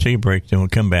 Got to take a break, then we'll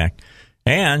come back.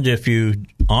 And if you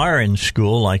are in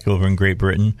school, like over in Great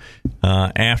Britain,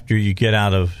 after you get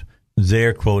out of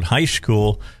their quote high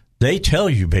school, they tell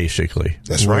you basically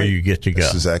where you get to go.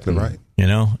 That's exactly right.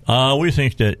 We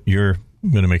think that you're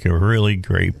going to make a really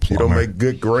great plumber. You don't make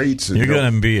good grades. You're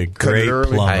going to be a great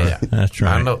plumber. Yeah. That's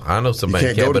right. I know somebody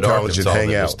in Cabot, Arkansas,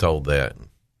 that was told that.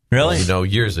 Really?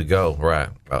 Years ago, right.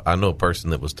 I know a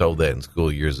person that was told that in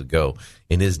school years ago,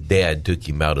 and his dad took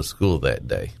him out of school that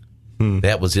day.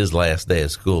 That was his last day of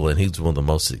school, and he's one of the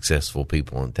most successful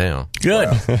people in town. Good.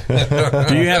 Wow.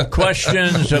 Do you have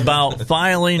questions about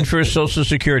filing for Social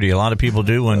Security? A lot of people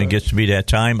do when it gets to be that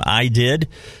time. I did.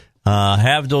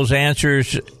 Have those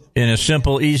answers in a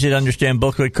simple, easy-to-understand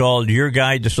booklet called Your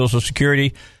Guide to Social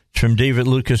Security. It's from David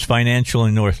Lucas Financial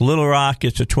in North Little Rock.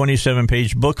 It's a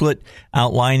 27-page booklet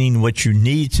outlining what you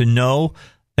need to know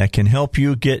that can help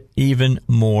you get even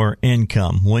more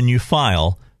income when you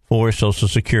file for Social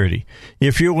Security.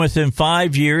 If you're within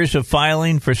 5 years of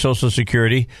filing for Social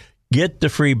Security, get the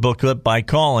free booklet by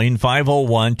calling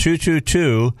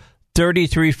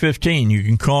 501-222-3315. You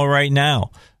can call right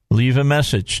now. Leave a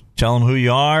message. Tell them who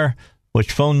you are,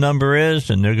 which phone number is,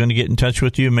 and they're going to get in touch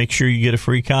with you. Make sure you get a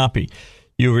free copy.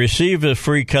 You'll receive a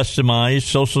free customized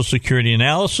Social Security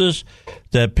analysis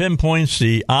that pinpoints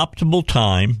the optimal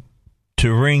time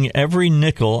to wring every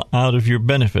nickel out of your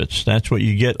benefits. That's what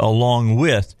you get along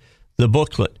with the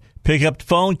booklet. Pick up the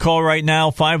phone. Call right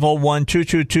now,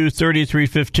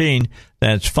 501-222-3315.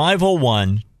 That's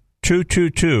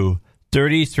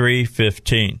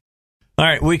 501-222-3315. All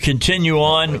right, we continue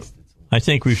on. I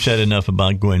think we've said enough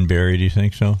about Gwen Berry. Do you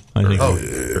think so? I think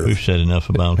we've said enough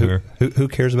about her. Who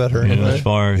cares about her? As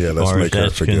far as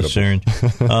that's concerned.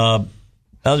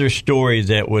 Other story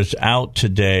that was out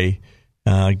today.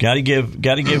 Got to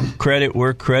give credit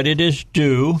where credit is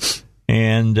due.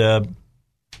 And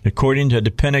according to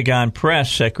the Pentagon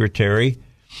press secretary,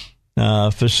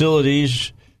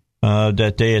 facilities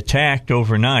that they attacked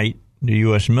overnight, the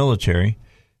U.S. military,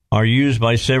 are used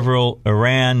by several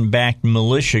Iran-backed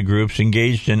militia groups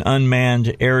engaged in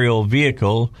unmanned aerial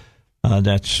vehicle,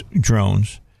 that's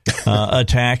drones,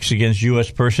 attacks against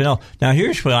U.S. personnel. Now,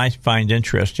 here's what I find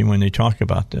interesting when they talk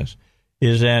about this,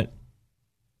 is that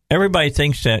everybody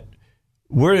thinks that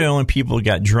we're the only people who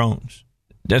got drones.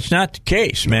 That's not the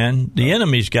case, man. The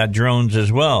enemy's got drones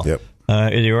as well. Yep. The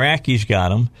Iraqis got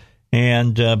them.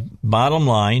 And bottom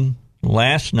line,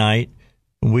 last night,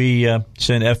 we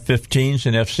sent F-15s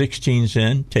and F-16s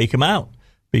in, take them out,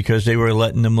 because they were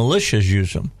letting the militias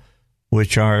use them,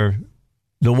 which are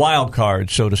the wild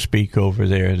cards, so to speak, over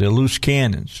there, the loose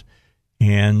cannons.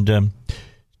 And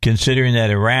considering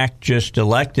that Iraq just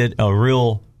elected a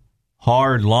real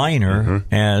hardliner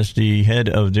as the head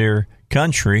of their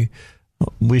country,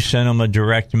 we sent them a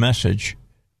direct message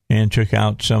and took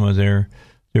out some of their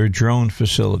drone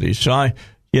facilities. So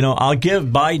I'll give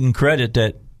Biden credit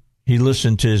that he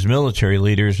listened to his military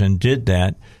leaders and did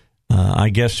that. I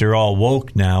guess they're all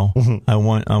woke now. I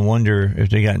wonder if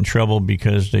they got in trouble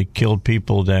because they killed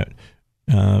people that,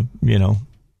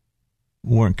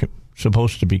 weren't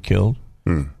supposed to be killed.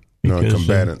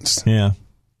 Non-combatants. Yeah,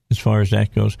 as far as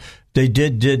that goes. They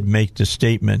did make the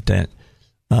statement that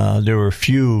there were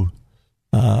few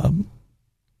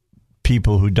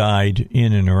people who died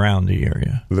in and around the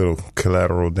area. Little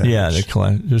collateral damage. Yeah,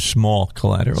 the small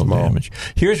collateral damage.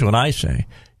 Here's what I say.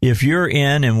 If you're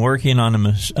in and working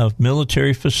on a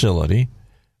military facility,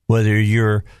 whether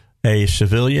you're a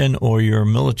civilian or you're a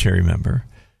military member,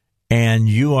 and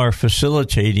you are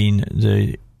facilitating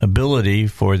the ability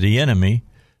for the enemy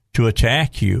to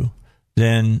attack you,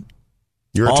 then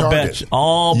you're all a bets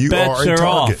are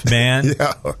off, man.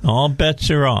 Yeah. All bets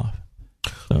are off.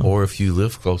 So. Or if you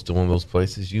live close to one of those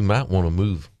places, you might want to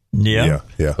move. Yeah,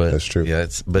 but, that's true. Yeah,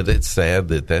 it's sad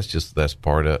that that's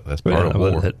part of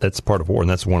war. That's part of war, and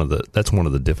that's one of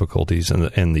the difficulties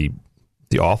and the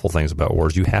awful things about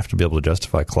wars. You have to be able to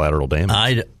justify collateral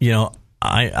damage.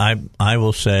 I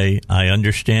will say I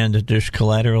understand that there's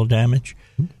collateral damage,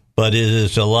 but it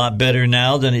is a lot better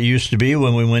now than it used to be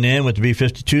when we went in with the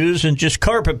B-52s and just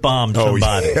carpet bombed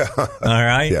somebody. Yeah. All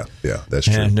right? Yeah, that's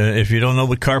true. And if you don't know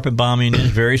what carpet bombing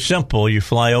is, very simple. You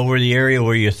fly over the area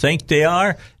where you think they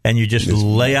are, and you just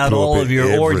lay out all of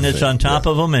your ordnance on top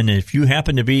of them, and if you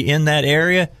happen to be in that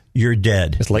area, you're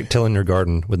dead. It's like tilling your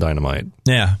garden with dynamite.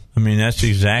 Yeah. I mean, that's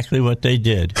exactly what they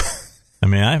did. I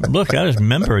mean, I was a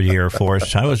member of the Air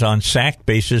Force. I was on SAC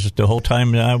bases the whole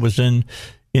time that I was in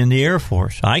the Air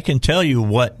Force. I can tell you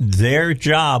what their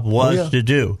job was to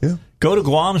do. Yeah. Go to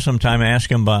Guam sometime and ask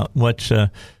them about what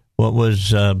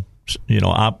was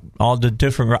all the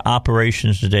different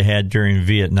operations that they had during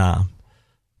Vietnam,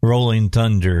 Rolling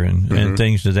Thunder and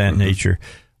things of that nature.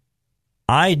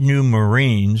 I knew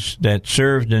Marines that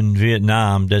served in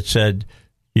Vietnam that said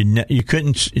you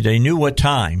couldn't. They knew what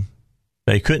time.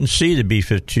 They couldn't see the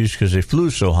B-52s because they flew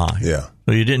so high. Yeah.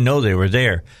 So you didn't know they were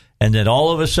there. And then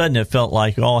all of a sudden it felt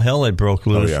like all hell had broke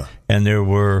loose, and there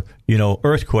were,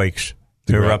 earthquakes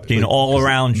erupting all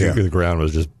around you. The ground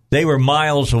was just They were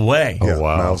miles away. Yeah,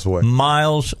 miles away.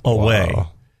 Miles away.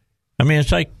 Wow. I mean,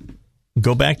 it's like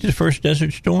go back to the first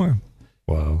Desert Storm.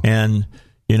 Wow. And,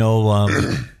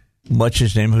 what's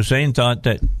his name? Hussein thought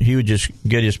that he would just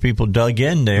get his people dug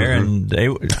in there, and they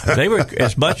were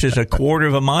as much as a quarter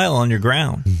of a mile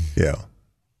underground. Yeah.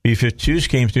 B-52s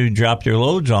came through and dropped their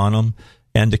loads on them,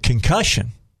 and the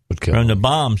concussion from the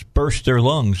bombs burst their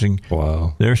lungs, and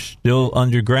they're still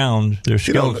underground. Their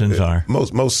skeletons are.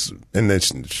 Most, and they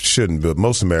shouldn't, but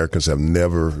most Americans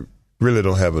really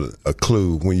don't have a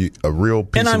clue when a real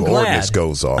piece of ordnance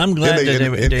goes off. I'm glad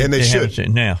that they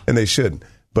should. Now. And they shouldn't.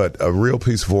 But a real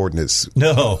piece of ordnance.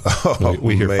 No.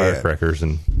 We hear firecrackers.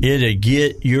 And it'll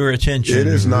get your attention it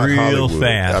is not real Hollywood.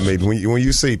 fast. I mean, when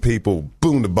you see people,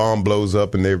 boom, the bomb blows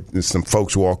up and some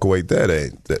folks walk away,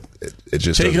 it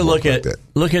just take a look at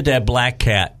that black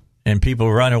cat and people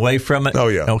run away from it. Oh,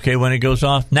 yeah. Okay, when it goes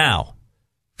off. Now,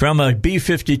 from a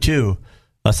B-52,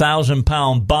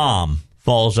 1,000-pound bomb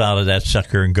falls out of that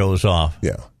sucker and goes off.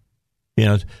 Yeah.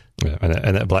 Yeah,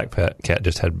 and that black cat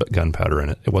just had gunpowder in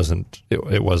it. It wasn't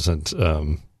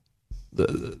the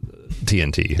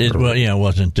TNT. It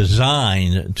wasn't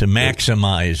designed to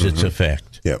maximize its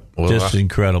effect. Yeah, just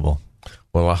incredible.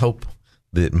 Well, I hope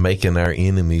that making our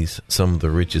enemies some of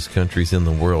the richest countries in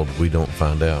the world, we don't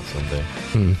find out someday.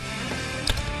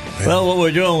 Well, what we're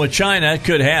doing with China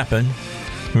could happen.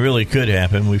 Really could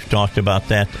happen. We've talked about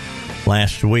that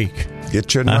last week.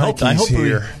 Get your Nikes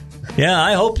here.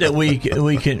 I hope that we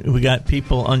got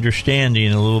people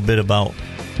understanding a little bit about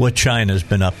what China's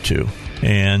been up to,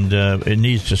 and it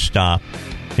needs to stop.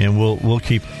 And we'll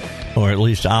keep, or at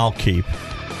least I'll keep,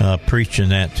 preaching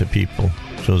that to people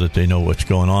so that they know what's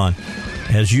going on.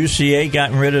 Has UCA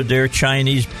gotten rid of their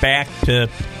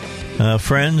Chinese-backed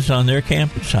friends on their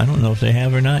campus? I don't know if they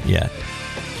have or not yet.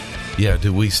 Yeah,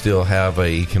 do we still have a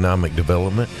economic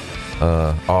development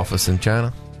office in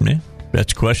China? Yeah.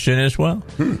 That's a question as well.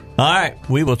 All right,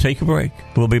 we will take a break.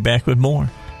 We'll be back with more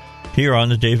here on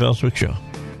the Dave Elswick Show.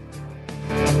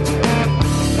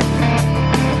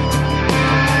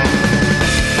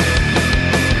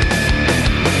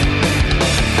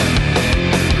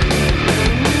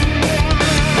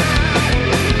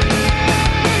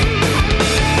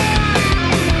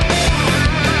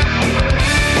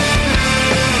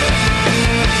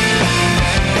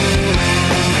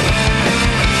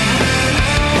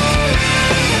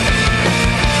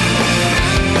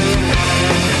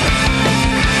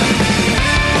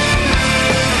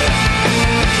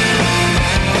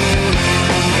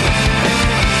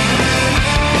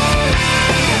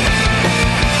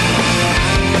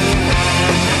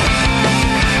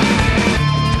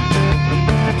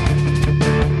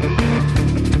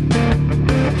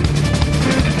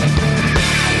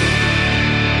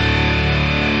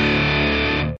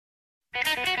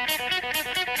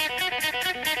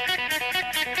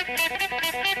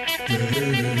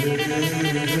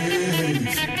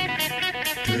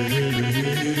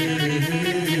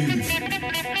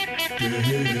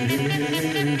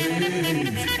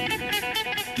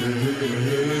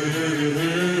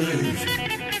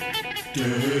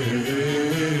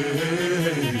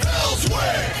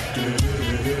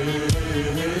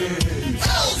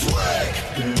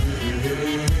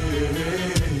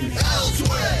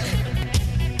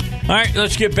 All right,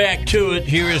 let's get back to it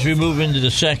here as we move into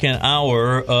the second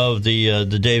hour of the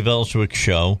Dave Elswick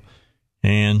Show.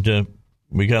 And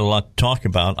we got a lot to talk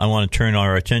about. I want to turn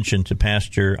our attention to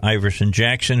Pastor Iverson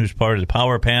Jackson, who's part of the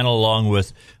Power Panel, along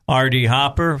with R.D.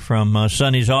 Hopper from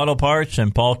Sonny's Auto Parts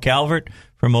and Paul Calvert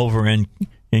from over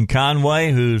in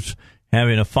Conway, who's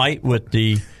having a fight with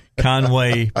the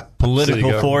Conway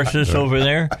political forces over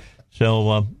there.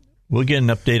 So we'll get an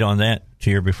update on that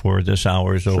here before this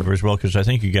hour is over as well, because I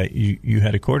think you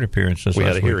had a court appearance this last week.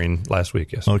 We had a hearing last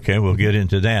week, yes. Okay, we'll get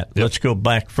into that. Yep. Let's go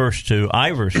back first to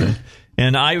Iverson.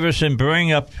 And Iverson,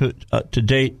 bring up to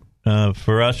date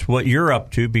for us what you're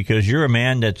up to, because you're a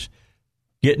man that's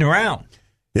getting around.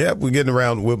 Yeah, we're getting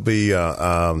around. We'll be.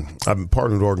 I'm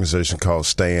part of an organization called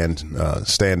Stand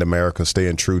America,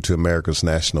 staying true to America's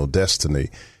national destiny.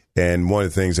 And one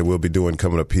of the things that we'll be doing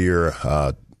coming up here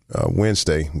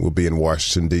Wednesday, we'll be in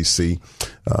Washington, D.C.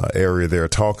 Area there,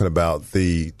 talking about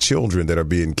the children that are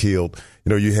being killed.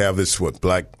 You know, you have this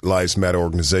Black Lives Matter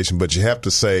organization, but you have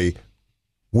to say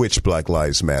which Black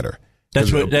Lives Matter.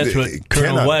 That's what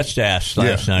Colonel West asked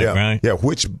last night, right? Yeah,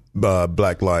 which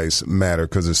Black Lives Matter,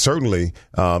 because it's certainly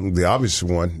the obvious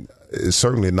one is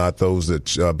certainly not those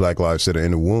that Black lives that are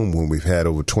in the womb, when we've had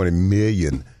over 20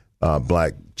 million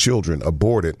Black children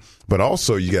aborted. But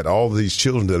also you got all these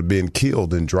children that are being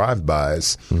killed in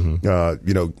drive-bys,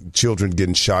 children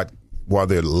getting shot while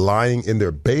they're lying in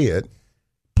their bed,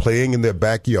 playing in their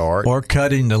backyard. Or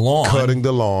cutting the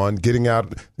lawn. Getting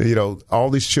out, all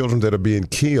these children that are being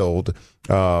killed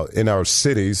in our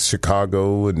cities,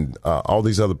 Chicago and all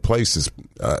these other places,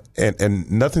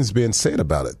 and nothing's being said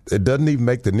about it. It doesn't even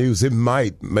make the news. It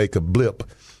might make a blip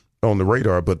on the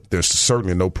radar, but there's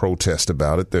certainly no protest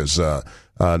about it. There's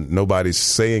nobody's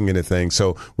saying anything.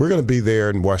 So we're going to be there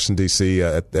in Washington, D.C.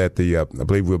 At the, I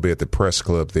believe we'll be at the press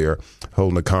club there,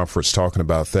 holding a conference talking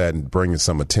about that and bringing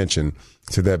some attention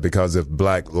to that, because if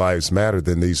Black lives matter,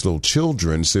 then these little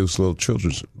children,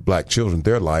 Black children,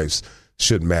 their lives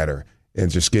should matter. And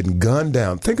just getting gunned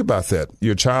down. Think about that.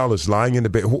 Your child is lying in the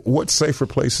bed. What safer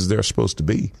places they're supposed to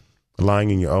be? Lying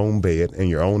in your own bed, in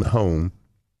your own home,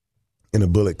 and a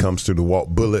bullet comes through the wall.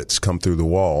 Bullets come through the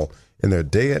wall, and they're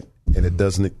dead, and it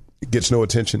gets no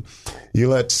attention. You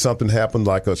let something happen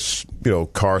like a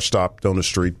car stopped on the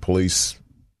street, police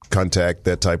contact,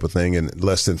 that type of thing, in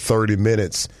less than 30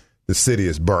 minutes, the city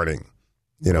is burning.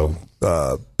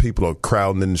 People are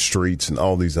crowding in the streets and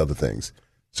all these other things.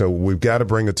 So we've got to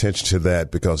bring attention to that,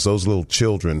 because those little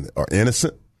children are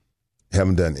innocent,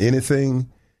 haven't done anything,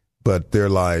 but their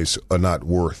lives are not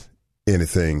worth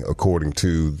anything according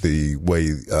to the way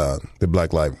the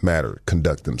Black Lives Matter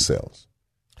conduct themselves.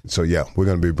 So, yeah, we're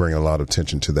going to be bringing a lot of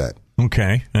attention to that.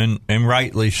 Okay, and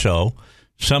rightly so.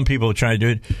 Some people try to do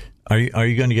it. Are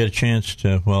you going to get a chance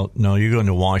to? Well, no, you're going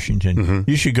to Washington. Mm-hmm.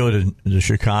 You should go to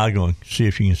Chicago and see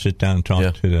if you can sit down and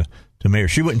talk to the mayor.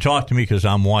 She wouldn't talk to me because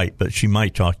I'm white, but she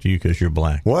might talk to you because you're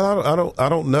Black. Well, I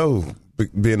don't know,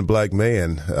 being a Black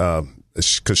man,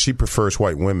 because she prefers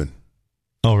white women.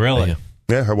 Oh, really?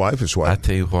 Yeah, her wife is white. I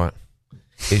tell you what,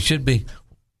 it should be,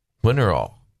 when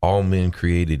are all men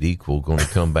created equal going to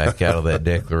come back out of that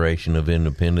Declaration of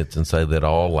Independence and say that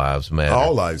all lives matter?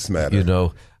 All lives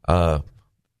matter.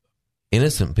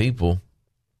 Innocent people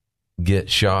get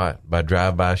shot by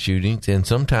drive-by shootings, and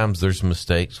sometimes there's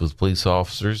mistakes with police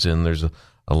officers, and there's a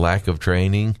lack of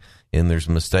training, and there's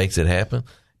mistakes that happen.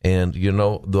 And,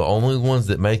 the only ones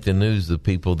that make the news, the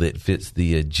people that fits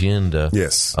the agenda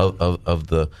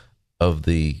of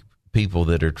the people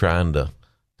that are trying to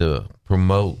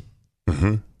promote,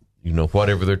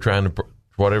 whatever they're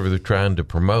trying to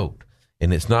promote.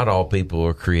 And it's not all people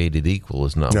are created equal.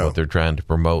 Is not what they're trying to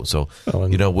promote. So,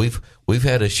 we've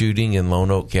had a shooting in Lone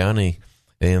Oak County,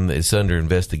 and it's under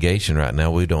investigation right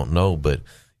now. We don't know, but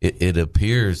it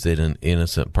appears that an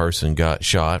innocent person got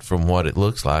shot from what it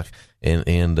looks like, and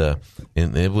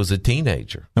it was a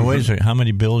teenager. Now, wait a second. How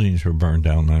many buildings were burned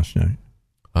down last night?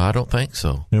 I don't think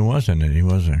so. There wasn't any,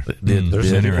 was there?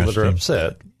 There's people that are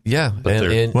upset. Yeah,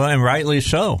 and rightly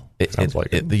so. Sounds like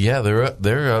it. Yeah,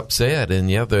 they're upset, and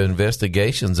the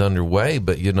investigation's underway.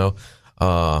 But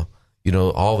all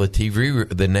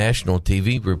the national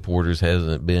TV reporters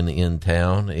hasn't been in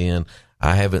town, and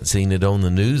I haven't seen it on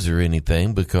the news or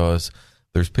anything, because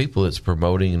there's people that's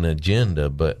promoting an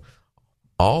agenda, but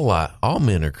all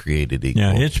men are created equal.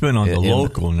 Yeah, it's been on the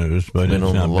local news, but it's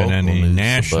not been any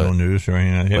national news or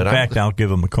anything. In fact, I'll give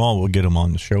them a call. We'll get them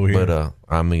on the show here. But,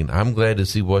 I'm glad to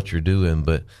see what you're doing,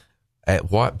 but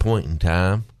at what point in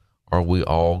time are we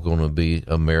all going to be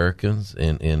Americans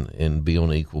and be on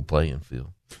an equal playing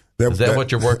field? Is that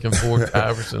what you're working for,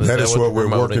 Iverson? That is what we're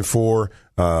working for.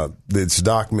 It's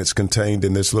documents contained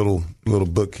in this little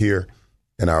book here.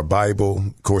 In our Bible,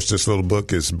 of course, this little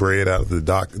book is bred out of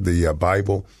the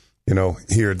Bible.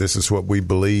 Here, this is what we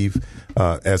believe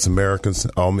as Americans.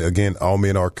 All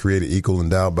men are created equal,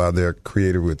 endowed by their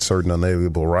Creator with certain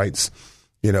unalienable rights.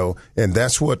 And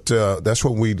that's what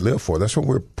we live for. That's what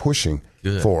we're pushing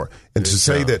for. And to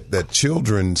say that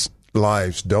children's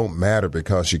lives don't matter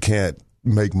because you can't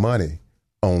make money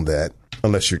on that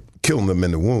unless you're killing them in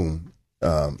the womb.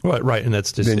 Right, and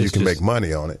that's just then you can make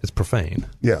money on it. It's profane.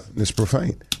 Yeah, it's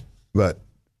profane, but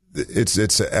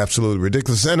it's absolutely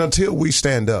ridiculous. And until we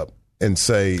stand up and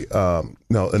say,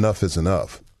 "No, enough is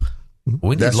enough,"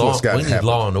 we need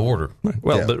law and order.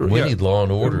 Well, but we need law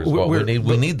and order. Is what we need.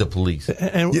 We need the police,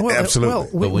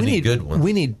 absolutely. But we need good ones.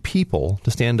 We need people to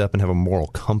stand up and have a moral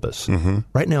compass. Mm-hmm.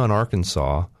 Right now in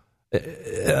Arkansas,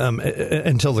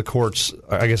 until the courts,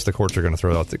 I guess the courts are going to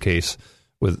throw out the case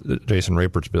with Jason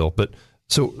Rapert's bill, but.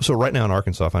 So right now in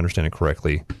Arkansas, if I understand it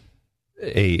correctly,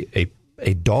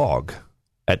 a dog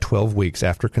at 12 weeks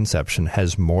after conception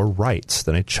has more rights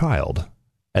than a child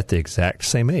at the exact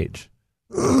same age.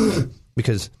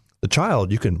 Because the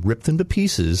child, you can rip them to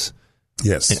pieces,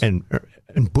 yes, and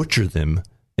butcher them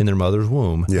in their mother's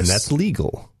womb, yes, and that's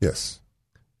legal. Yes.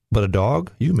 But a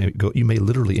dog, you may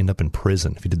literally end up in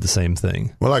prison if you did the same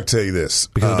thing. Well, I can tell you this,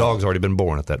 because the dog's already been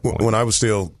born at that point. When I was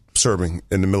still serving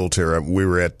in the military, we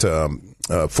were at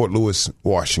Fort Lewis,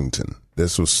 Washington,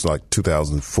 This was like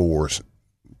 2004,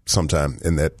 sometime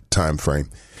in that time frame.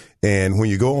 And when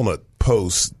you go on a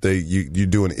post, you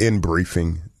do an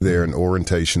in-briefing there, an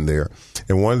orientation there.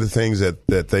 And one of the things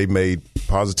that they made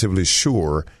positively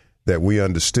sure that we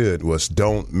understood was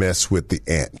don't mess with the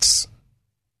ants,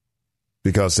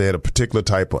 because they had a particular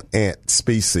type of ant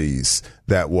species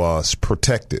that was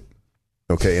protected.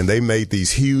 Okay, and they made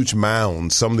these huge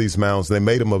mounds. Some of these mounds, they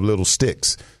made them of little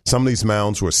sticks. Some of these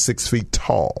mounds were 6 feet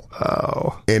tall.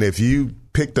 Oh. And if you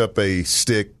picked up a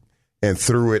stick and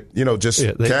threw it,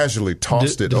 casually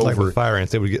tossed it over. Like with fire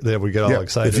ants, they would get all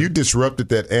excited. If you disrupted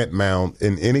that ant mound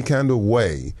in any kind of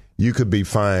way, you could be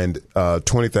fined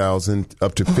 $20,000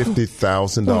 up to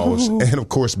 $50,000. And, of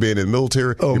course, being in the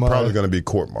military, you're probably going to be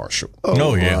court-martialed.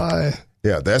 Oh, yeah.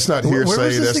 Yeah, that's not hearsay. Where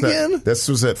was this again? This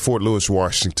was at Fort Lewis,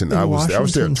 Washington. I was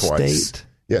there twice. State?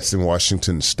 Yes, in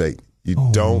Washington State. You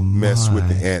don't mess with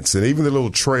the ants. And even the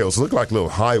little trails look like little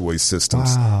highway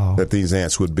systems that these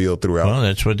ants would build throughout. Well,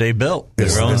 that's what they built. They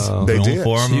did.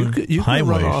 So you can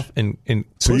run off and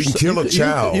so you can kill a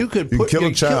child. You could kill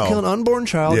a child. Kill an unborn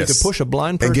child. Yes. You could push a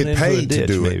blind person and get paid into a ditch,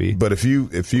 to do maybe. it. But if you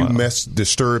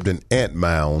disturbed an ant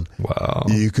mound,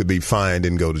 you could be fined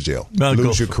and go to jail.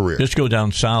 Lose your career. Just go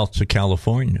down south to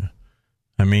California.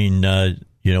 I mean,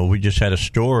 we just had a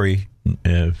story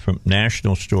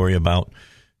national story about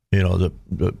the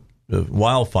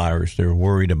wildfires they're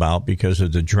worried about because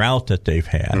of the drought that they've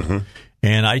had. Mm-hmm.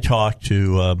 And I talked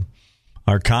to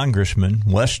our Congressman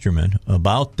Westerman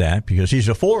about that because he's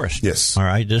a forester. Yes. All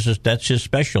right. That's his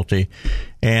specialty.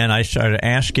 And I started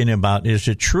asking him about, is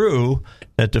it true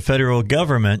that the federal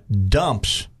government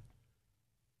dumps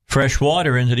fresh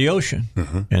water into the ocean?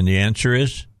 Mm-hmm. And the answer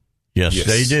is yes,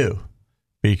 they do.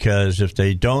 Because if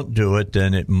they don't do it,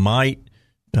 then it might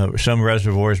some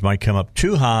reservoirs might come up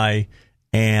too high,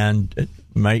 and it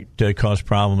might cause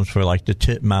problems for like the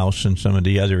titmouse and some of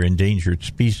the other endangered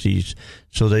species.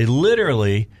 So they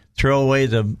literally throw away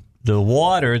the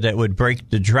water that would break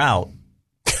the drought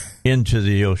into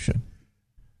the ocean.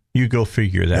 You go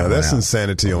figure that. Now that's out.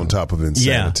 Insanity on top of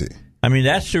insanity. Yeah. I mean,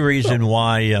 that's the reason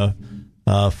why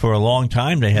for a long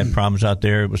time they had problems out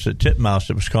there. It was the titmouse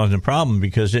that was causing the problem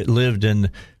because it lived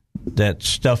in that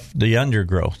stuff, the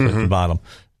undergrowth at the bottom.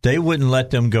 They wouldn't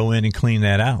let them go in and clean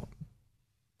that out.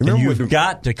 And you've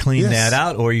got to clean that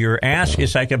out, or your ass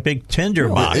is like a big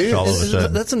tinderbox all of a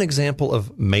sudden. That's an example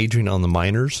of majoring on the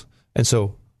minors. And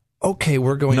so, okay,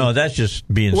 we're going... No, that's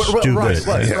just being stupid. Right,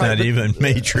 not even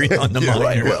majoring on the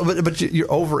minors. Right. But you're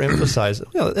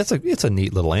overemphasizing. It's a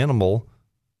neat little animal,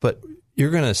 but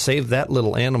you're going to save that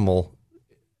little animal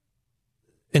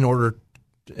in order...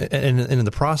 And in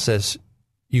the process,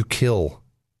 you kill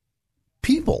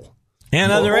people.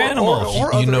 And other animals.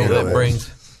 Or other animals.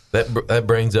 That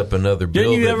brings up another bill.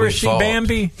 Didn't you ever see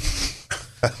Bambi?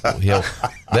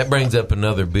 That brings up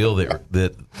another bill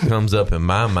that comes up in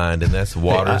my mind, and that's the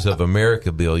Waters of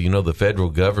America bill. The federal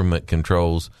government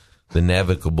controls the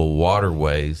navigable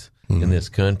waterways in this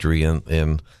country,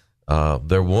 and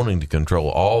they're wanting to control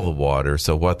all the water.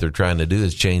 So what they're trying to do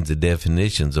is change the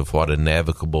definitions of what a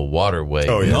navigable waterway is.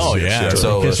 Oh, yeah.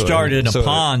 So it started in a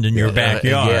pond in your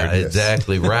backyard. Yeah,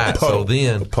 exactly right. So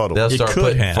then they'll start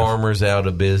putting farmers out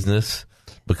of business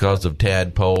because of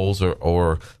tadpoles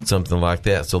or something like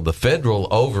that. So the federal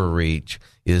overreach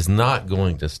is not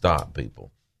going to stop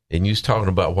people. And you're talking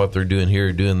about what they're doing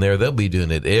here, doing there. They'll be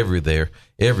doing it everywhere.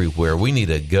 We need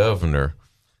a governor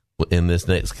in this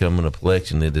next coming up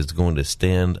election that is going to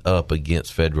stand up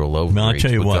against federal overreach. I'll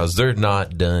tell you because they're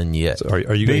not done yet. So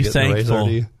are you going to get in the race,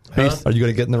 RD? Are you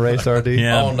going to get in the race, RD?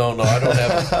 Yeah. Oh no,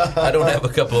 I don't have a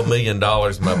couple of $1 million in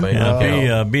my bank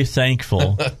account. Be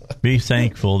thankful. Be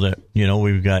thankful that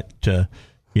we've got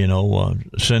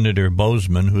Senator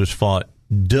Bozeman, who has fought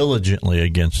diligently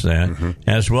against that,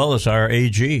 as well as our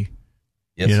AG.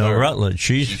 Yes, sir. Rutledge,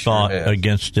 she's fought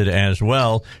against it as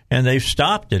well, and they've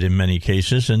stopped it in many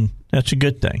cases, and that's a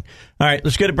good thing. All right,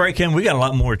 let's get a break in. We got a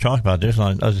lot more to talk about. There's a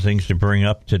lot of other things to bring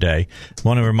up today. I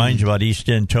want to remind you about East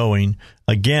End Towing.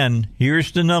 Again,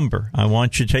 here's the number. I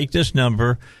want you to take this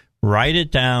number, write it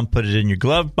down, put it in your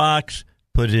glove box,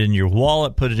 put it in your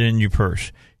wallet, put it in your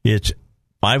purse. It's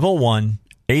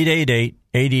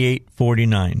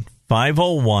 501-888-8849.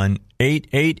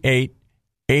 501-888-8849.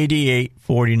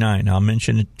 8849. I'll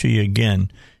mention it to you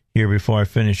again here before I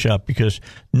finish up, because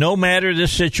no matter the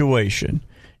situation,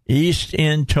 East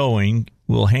End Towing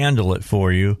will handle it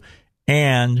for you,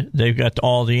 and they've got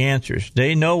all the answers.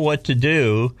 They know what to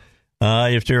do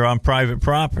if they're on private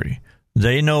property.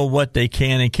 They know what they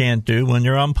can and can't do when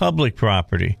they're on public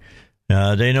property.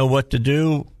 They know what to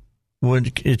do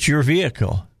when it's your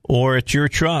vehicle, or it's your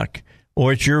truck,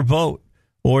 or it's your boat,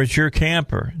 or it's your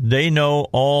camper. They know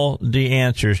all the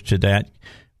answers to that.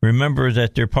 Remember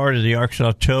that they're part of the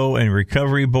Arkansas Tow and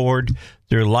Recovery Board.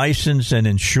 They're licensed and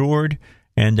insured,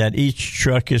 and that each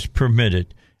truck is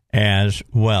permitted as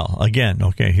well. Again,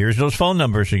 okay, here's those phone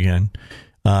numbers again.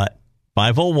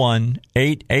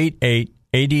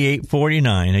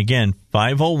 501-888-8849. Again,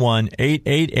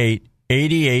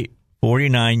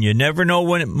 501-888-8849. You never know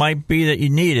when it might be that you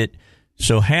need it,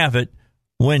 so have it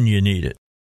when you need it.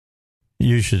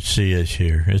 You should see us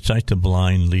here. It's like the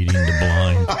blind leading the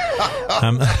blind.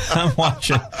 I'm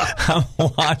watching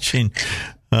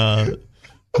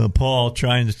Paul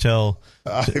trying to tell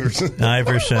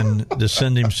Iverson to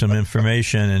send him some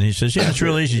information, and he says, "Yeah, it's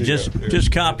real easy.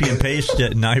 Just copy and paste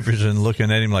it." And Iverson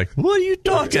looking at him like, "What are you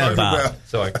talking about?"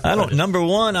 So I don't. Number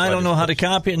one, I don't know how to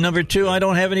copy it. Number two, I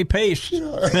don't have any paste.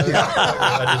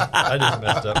 I just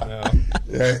messed up now.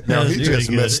 Yeah, now he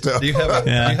just messed up. Do you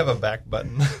have a back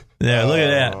button? Yeah, look at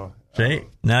that. See,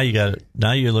 now you got it.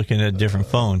 Now you're looking at a different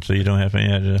phone, so you don't have any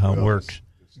idea how it works.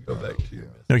 Go back to you.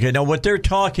 Okay, now what they're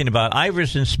talking about,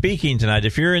 Iverson speaking tonight.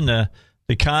 If you're in the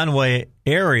Conway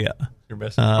area,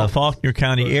 Faulkner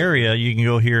County area, you can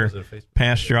go hear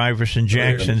Pastor Iverson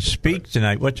Jackson speak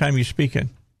tonight. What time are you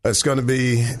speaking? It's going to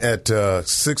be at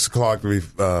 6 o'clock.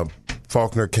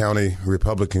 Faulkner County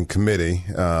Republican Committee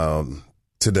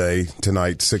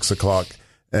tonight, 6 o'clock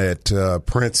at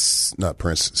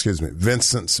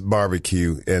Vincent's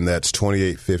Barbecue, and that's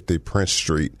 2850 Prince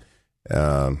Street.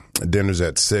 Dinner's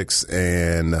at 6,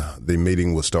 and the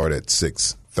meeting will start at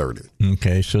 6:30.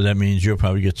 Okay, so that means you'll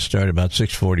probably get started about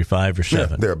 6:45 or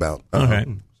 7. Yeah, thereabout. Okay.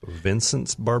 So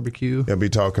Vincent's Barbecue. I'll be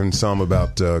talking some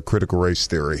about critical race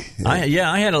theory.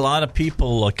 I had a lot of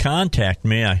people contact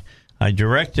me. I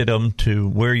directed them to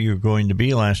where you're going to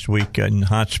be last week in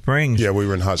Hot Springs. Yeah, we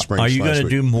were in Hot Springs. Are you going to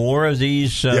do more of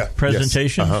these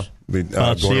presentations? Yes. We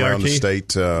going CRT? around the state,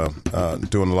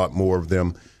 doing a lot more of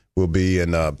them. We'll be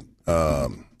in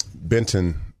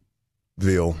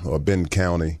Bentonville or Benton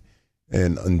County,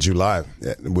 and in July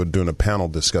we're doing a panel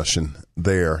discussion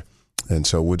there, and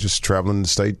so we're just traveling the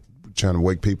state, trying to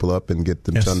wake people up and get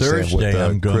them to understand Thursday,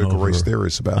 what critical race theory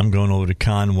is about. I'm going over to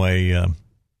Conway,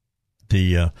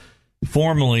 the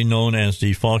formerly known as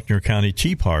the Faulkner County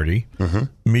Tea Party,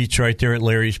 meets right there at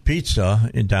Larry's Pizza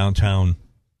in downtown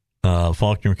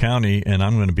Faulkner County, and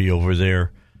I'm going to be over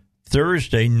there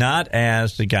Thursday, not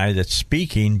as the guy that's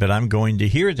speaking, but I'm going to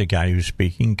hear the guy who's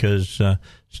speaking because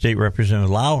State Representative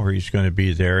Lowry is going to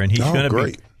be there, and he's going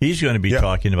to be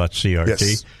talking about CRT.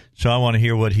 Yes. So I want to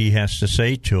hear what he has to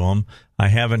say to him. I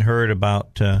haven't heard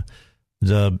about the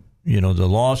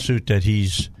lawsuit that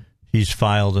he's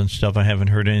filed and stuff. I haven't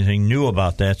heard anything new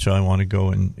about that, so I want to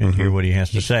go and hear what he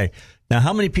has to say. Now,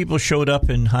 how many people showed up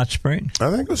in Hot Springs? I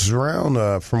think it was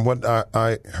around, from what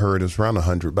I heard, it was around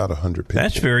 100, about 100 people.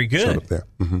 That's very good. Showed up there.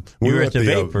 We were at the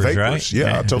Vapors, right?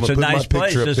 Yeah, I told them to put nice my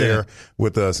picture place, up there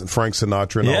with Frank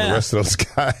Sinatra and all the rest of those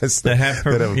guys that have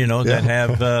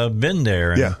been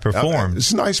there and performed.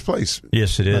 It's a nice place.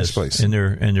 Yes, it is. Nice place. And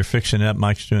they're fixing it up.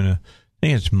 Mike's doing I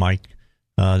think it's Mike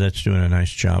that's doing a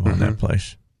nice job on that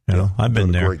place. I've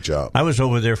been there. Great job. I was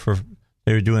over there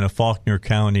they were doing a Faulkner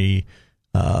County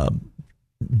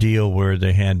deal where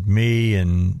they had me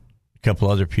and a couple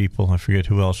other people, I forget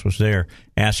who else was there,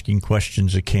 asking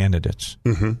questions of candidates.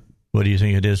 Mm-hmm. What do you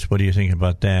think it is? What do you think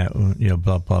about that?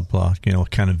 Blah, blah, blah.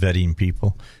 Kind of vetting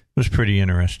people. It was pretty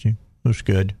interesting. It was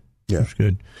good. Yeah. It was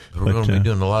good. We're going to be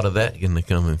doing a lot of that in the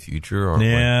coming future, aren't we?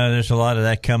 Yeah, there's a lot of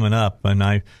that coming up,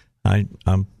 and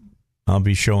I'll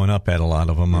be showing up at a lot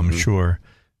of them, I'm sure,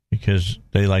 because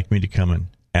they like me to come and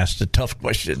ask the tough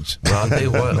questions. Well, I'll tell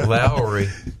you what, Lowry,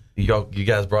 you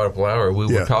guys brought up Lowry.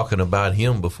 We were talking about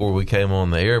him before we came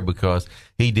on the air because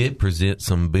he did present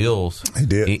some bills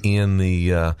in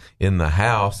the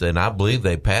House, and I believe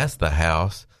they passed the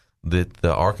House that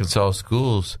the Arkansas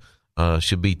schools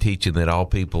should be teaching that all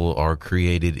people are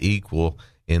created equal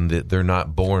and that they're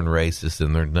not born racist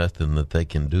and there's nothing that they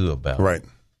can do about it. Right.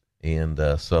 And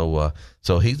so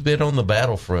he's been on the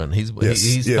battlefront. He's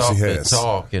talked the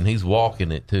talk, and he's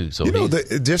walking it too. So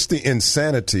just the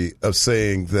insanity of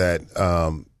saying that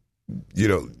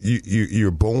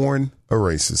you're born a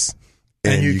racist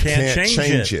and you can't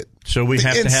change it. So we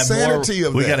have to have more.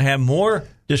 We got to have more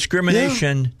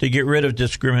discrimination to get rid of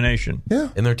discrimination. Yeah,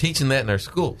 and they're teaching that in our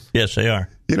schools. Yes, they are.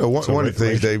 One of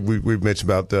the things we've mentioned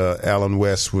about Alan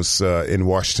West was in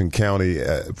Washington County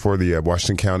for the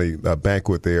Washington County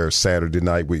banquet there Saturday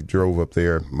night. We drove up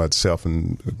there, myself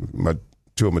and my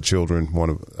two of my children,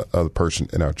 one other person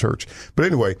in our church. But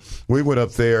anyway, we went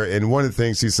up there, and one of the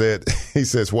things he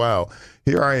says, wow,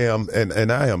 here I am,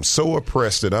 and I am so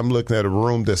oppressed that I'm looking at a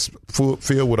room that's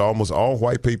filled with almost all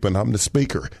white people, and I'm the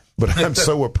speaker. But I'm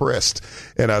so oppressed.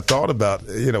 And I thought about,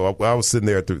 I was sitting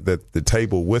there at the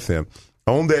table with him.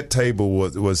 On that table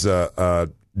was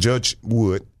Judge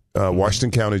Wood,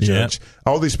 Washington County Judge. Yep.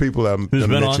 All these people who's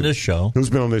been on this show.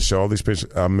 All these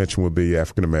people I mentioned would be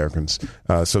African Americans.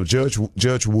 So Judge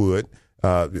Wood,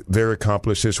 very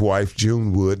accomplished. His wife,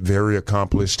 June Wood, very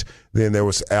accomplished. Then there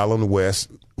was Alan West,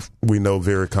 we know,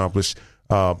 very accomplished.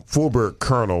 Fulbright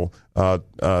Colonel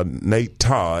Nate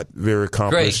Todd, very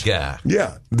accomplished. Great guy.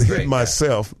 Yeah. Great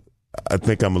myself, guy. I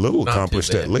think I'm a little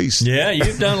accomplished at least. Yeah,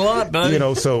 you've done a lot, buddy.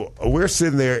 So we're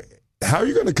sitting there. How are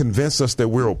you going to convince us that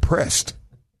we're oppressed?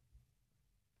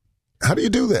 How do you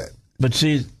do that? But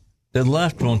see, the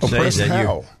left won't say that.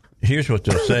 How? Here's what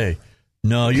they'll say.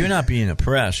 No, you're not being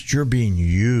oppressed. You're being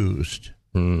used.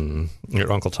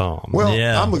 Your Uncle Tom. Well,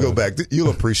 I'm going to go back. You'll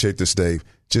appreciate this, Dave.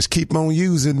 Just keep on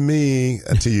using me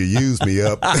until you use me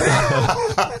up. I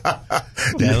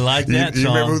like that song. You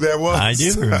remember who that was? I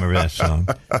do remember that song.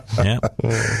 Yeah.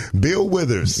 Bill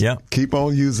Withers. Yeah. Keep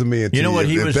on using me until you know what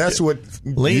he was. That's what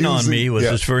Lean on Me was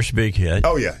his first big hit.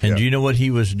 Oh yeah. And do you know what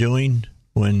he was doing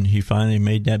when he finally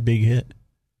made that big hit?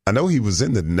 I know he was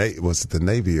in the Navy. Was it the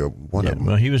Navy or one of them?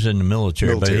 Well, he was in the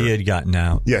military, but he had gotten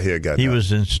out. Yeah, he had gotten out. He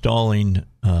was installing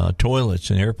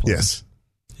toilets in airplanes.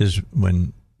 Yes.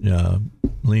 When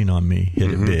Lean on Me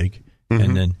hit it big.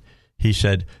 And then he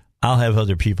said, I'll have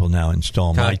other people now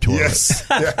install my toilet. Yes.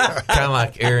 Kind of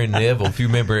like Aaron Neville. If you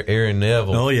remember Aaron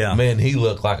Neville. Oh, yeah. Man, he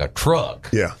looked like a truck.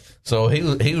 Yeah. So he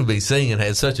would be singing,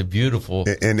 had such a beautiful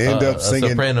and end up singing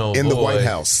soprano in voice. the White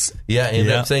House. Yeah,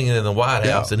 ended up singing in the White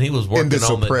House, and he was working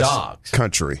on the docks.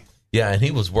 Country. Yeah, and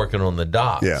he was working on the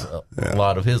docks a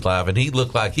lot of his life, and he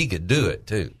looked like he could do it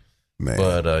too. Man.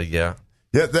 But yeah,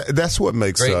 that's what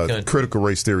makes critical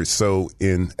race theory so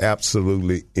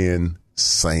absolutely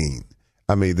insane.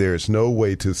 I mean, there's no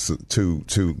way to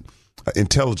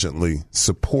intelligently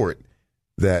support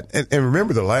that. And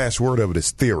remember, the last word of it is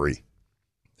theory.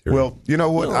 Well, you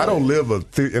know what? I don't live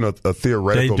in a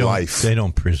theoretical life. They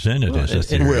don't present it as a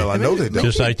theory. Well, I know they don't.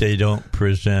 Just like they don't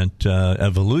present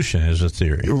evolution as a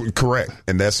theory. Correct.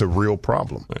 And that's a real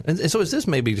problem. And so is this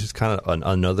maybe just kind of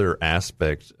another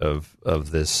aspect of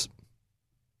this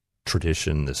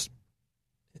tradition,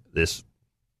 this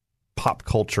pop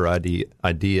culture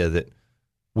idea that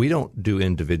we don't do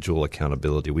individual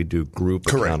accountability. We do group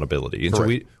accountability. And so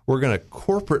we're going to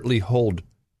corporately hold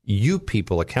you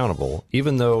people accountable,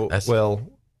 even though,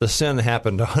 the sin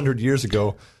happened 100 years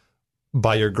ago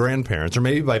by your grandparents, or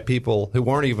maybe by people who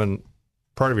weren't even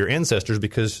part of your ancestors,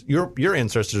 because your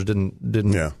ancestors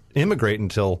didn't immigrate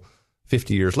until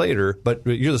 50 years later, but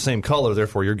you're the same color,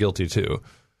 therefore you're guilty too.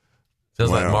 Sounds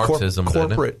like Marxism,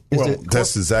 corporate.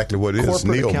 That's exactly what it is.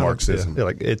 Neo-Marxism.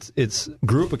 Like it's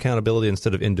group accountability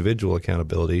instead of individual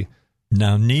accountability.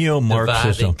 Now,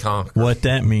 neo-Marxism, what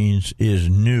that means is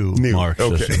new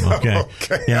Marxism. Okay.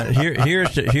 Yeah.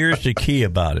 Here's the key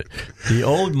about it. The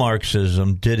old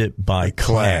Marxism did it by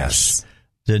class.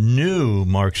 The new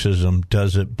Marxism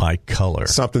does it by color.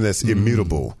 Something that's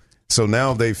immutable. So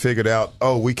now they figured out,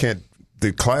 we can't.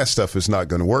 The class stuff is not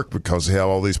going to work because they have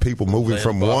all these people moving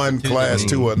from one class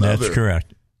to another. That's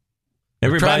correct.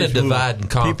 Everybody's trying to divide and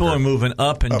conquer. People are moving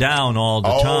up and down all the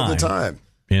time. All the time.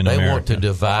 They want to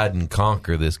divide and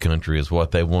conquer this country is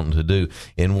what they want to do.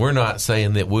 And we're not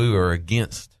saying that we are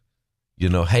against,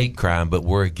 hate crime, but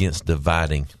we're against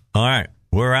dividing. All right.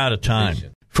 We're out of time.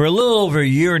 For a little over a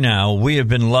year now, we have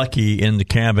been lucky in the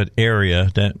Cabot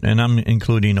area, and I'm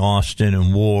including Austin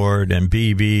and Ward and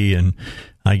Beebe, and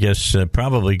I guess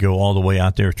probably go all the way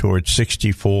out there towards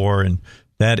 64 and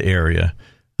that area.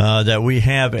 That we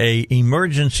have a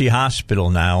emergency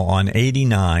hospital now on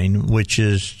 89, which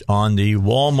is on the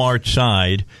Walmart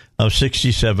side of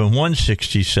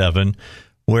 167,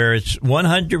 where it's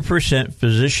 100%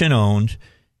 physician-owned.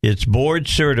 It's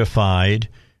board-certified.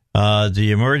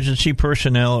 The emergency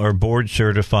personnel are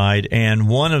board-certified, and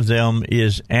one of them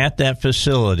is at that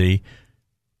facility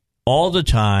all the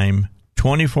time,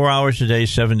 24 hours a day,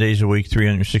 7 days a week,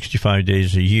 365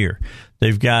 days a year.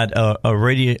 They've got a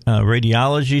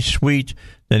radiology suite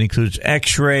that includes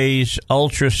x-rays,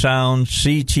 ultrasounds,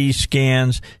 CT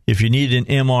scans. If you need an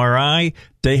MRI,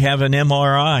 they have an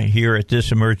MRI here at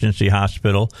this emergency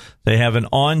hospital. They have an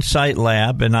on-site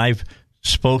lab, and I've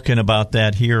spoken about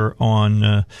that here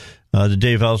on the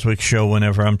Dave Elswick Show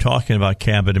whenever I'm talking about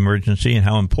Cabot Emergency and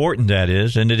how important that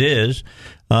is, and it is.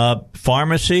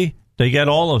 Pharmacy. They got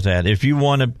all of that. If you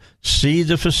want to see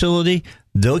the facility,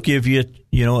 they'll give you,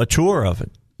 a tour of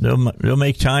it. They'll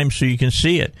make time so you can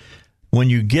see it. When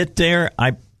you get there,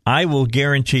 I will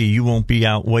guarantee you won't be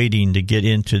out waiting to get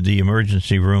into the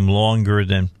emergency room longer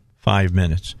than 5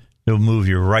 minutes. They'll move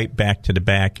you right back to the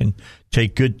back and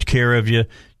take good care of you,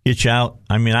 get you out.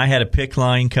 I mean, I had a PICC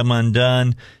line come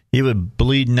undone. He was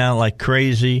bleeding out like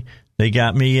crazy. They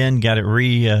got me in, got it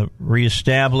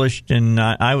reestablished, and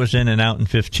I was in and out in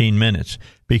 15 minutes.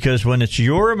 Because when it's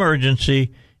your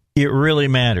emergency, it really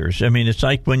matters. I mean, it's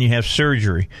like when you have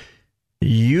surgery.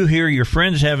 You hear your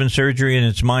friends having surgery and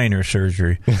it's minor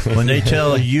surgery. When they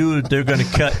tell you they're going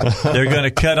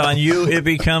to cut on you, it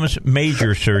becomes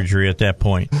major surgery at that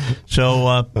point.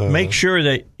 So make sure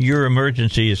that your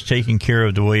emergency is taken care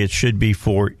of the way it should be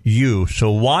for you.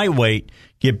 So why wait?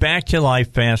 Get back to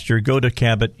life faster. Go to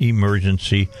Cabot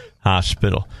Emergency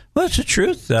Hospital. Well, it's the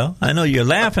truth, though. I know you're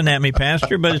laughing at me,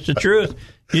 Pastor, but it's the truth.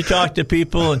 You talk to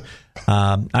people, and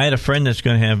I had a friend that's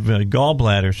going to have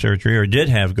gallbladder surgery, or did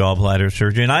have gallbladder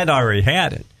surgery, and I'd already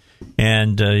had it.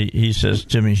 And he says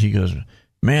to me, he goes,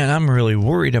 "Man, I'm really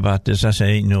worried about this." I said,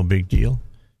 "Ain't no big deal.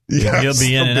 Yes, You'll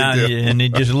be in and out." And he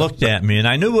just looked at me, and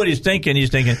I knew what he's thinking. He's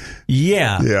thinking,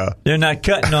 yeah, they're not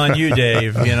cutting on you,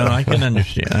 Dave. I can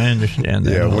understand. I understand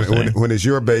that. Yeah, when it's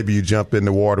your baby, you jump in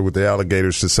the water with the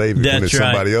alligators to save it. That's when it's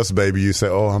somebody else's baby, you say,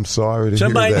 "Oh, I'm sorry to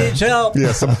somebody hear that." needs help.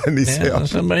 Yeah, somebody needs help.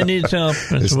 Somebody needs help.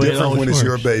 That's It's the way different when it's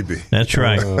your baby. That's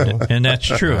right, and that's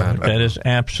true. That is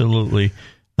absolutely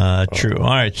true. All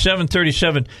right,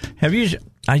 7:37.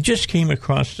 I just came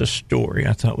across a story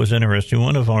I thought was interesting.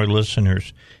 One of our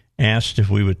listeners asked if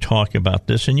we would talk about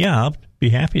this, and I'll be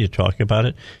happy to talk about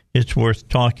it. It's worth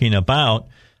talking about.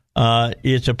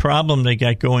 It's a problem they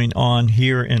got going on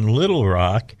here in Little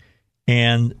Rock,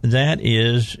 and that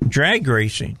is drag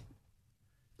racing.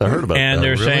 I heard about that. And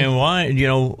they're saying, why?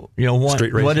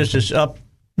 What is this up?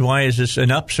 Why is this an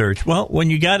upsurge? Well,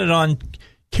 when you got it on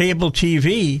cable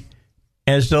TV,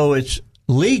 as though it's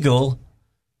legal,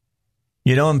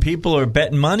 and people are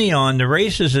betting money on the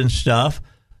races and stuff.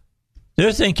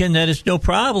 They're thinking that it's no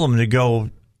problem to go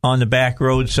on the back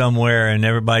road somewhere and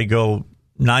everybody go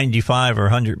 95 or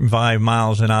 105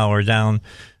 miles an hour down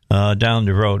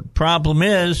the road. Problem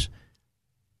is,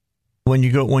 when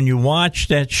you watch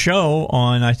that show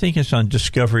on, I think it's on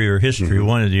Discovery or History,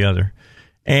 one or the other,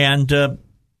 and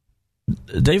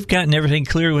they've gotten everything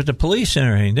clear with the police and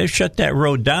everything. They've shut that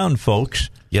road down, folks.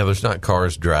 Yeah, there's not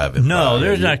cars driving. No,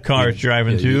 there's not cars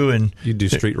driving through. And you do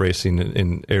street racing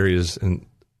in areas and.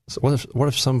 So what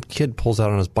if some kid pulls out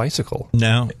on his bicycle?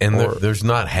 No. And there's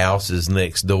not houses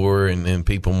next door and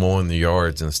people mowing the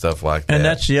yards and stuff like that. And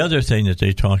that's the other thing that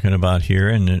they're talking about here,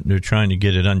 and they're trying to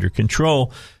get it under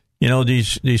control.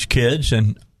 These kids,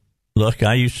 and look,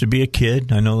 I used to be a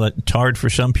kid. I know that it's hard for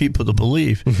some people to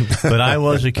believe, but I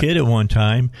was a kid at one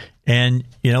time. And,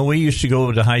 we used to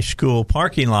go to the high school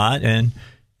parking lot and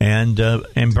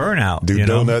burn out. Do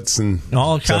donuts and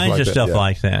all kinds of stuff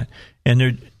like that.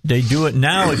 And they do it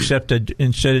now, except that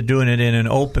instead of doing it in an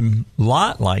open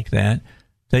lot like that,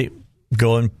 they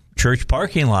go in church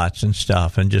parking lots and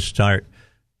stuff and just start,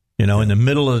 in the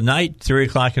middle of the night, 3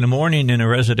 o'clock in the morning in a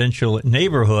residential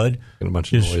neighborhood, a bunch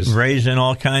just of noise. Raising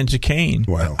all kinds of cane.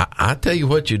 Wow. I tell you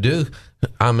what you do.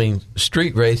 I mean,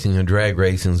 street racing and drag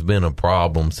racing has been a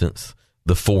problem since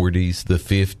the 40s, the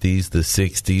 50s, the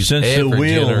 60s. Since the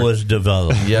wheel was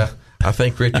developed. Yeah. I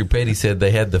think Richard Petty said they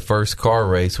had the first car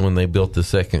race when they built the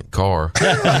second car.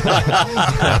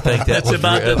 I think that's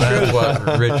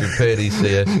what Richard Petty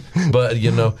said. But,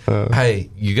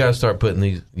 hey, you got to start putting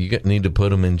these, need to put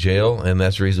them in jail, and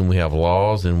that's the reason we have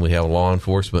laws and we have law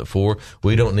enforcement for.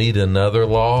 We don't need another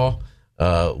law.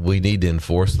 We need to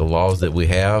enforce the laws that we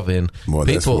have. And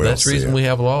that's the reason we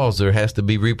have laws. There has to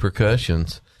be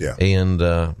repercussions. Yeah.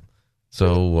 And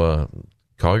so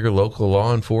call your local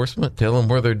law enforcement, tell them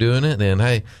where they're doing it. And,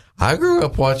 hey, I grew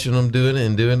up watching them doing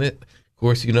it. Of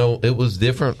course, it was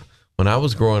different when I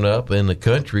was growing up in the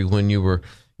country when you were,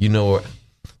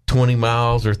 20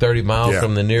 miles or 30 miles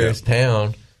from the nearest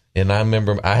town. And I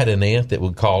remember I had an aunt that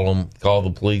would call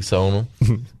the police on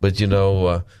them. But,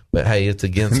 but hey, it's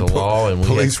against the law. And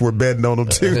police were betting on them,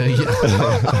 too.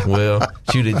 Well,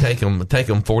 it'd take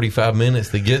them 45 minutes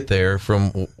to get there from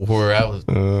where I was,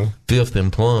 5th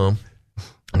and Plum.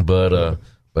 But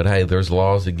hey, there's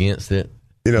laws against it.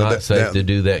 Not safe to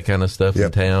do that kind of stuff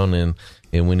in town, and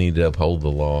we need to uphold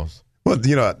the laws. Well,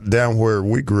 down where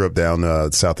we grew up,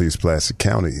 down southeast Pulaski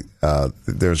County,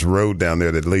 there's a road down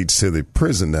there that leads to the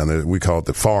prison down there. We call it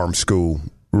the Farm School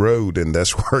Road, and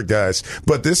that's where guys.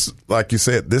 But this, like you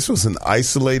said, this was an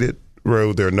isolated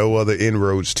road. There are no other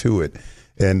inroads to it,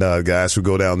 and guys would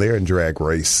go down there and drag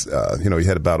race. You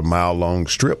had about a mile long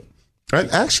strip.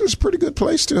 And actually, it's a pretty good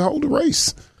place to hold a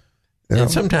race. And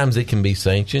sometimes it can be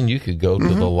sanctioned. You could go to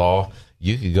the law.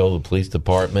 You could go to the police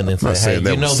department and say, "Hey,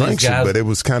 these guys." But it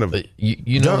was kind of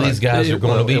these guys are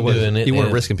going to be doing it. You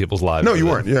weren't risking people's lives. No, you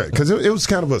weren't. Yeah, because it was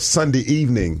kind of a Sunday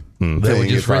evening thing. They were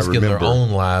just risking their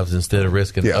own lives instead of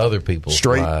risking other people's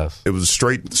lives. It was a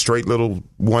straight little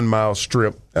 1 mile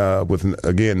strip with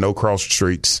again no cross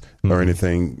streets or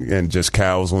anything, and just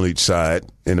cows on each side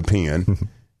in a pen.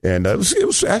 And it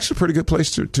was actually a pretty good place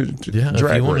to drag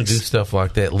if you want race. to do stuff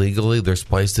like that legally, there's a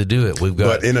place to do it.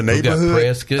 But in a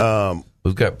neighborhood,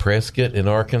 we've got Prescott in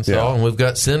Arkansas, and we've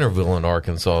got Centerville in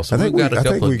Arkansas. So we've got a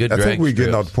couple of good drag strips. I think we're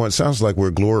getting off the point. Sounds like we're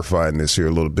glorifying this here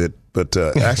a little bit, but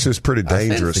actually it's pretty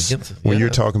dangerous when you're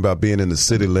talking about being in the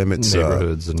city limits,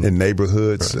 in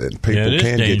neighborhoods, and people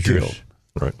can get killed.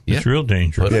 Right. It's real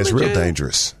dangerous. Yeah, it's real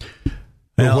dangerous.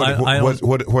 Well,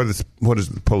 what is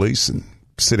the police and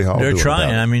City Hall? They're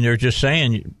trying. I mean, they're just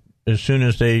saying as soon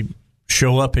as they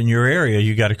show up in your area,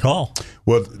 you got to call.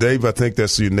 Well, Dave, I think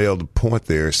you nailed the point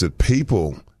there. Is that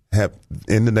people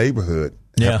in the neighborhood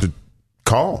have to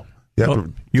call.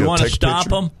 You want to stop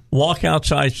them? Walk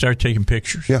outside, start taking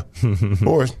pictures. Yeah,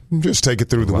 or just take it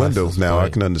through the windows. Now I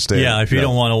can understand. Yeah, if you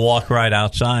don't want to walk right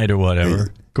outside or whatever. Yeah.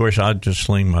 Of course, I'd just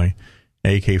sling my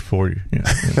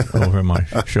AK-40 over my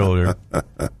shoulder,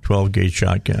 12-gauge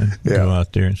shotgun. Go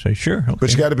out there and say, sure. Okay.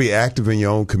 But you got to be active in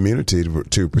your own community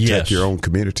to protect your own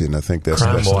community, and I think that's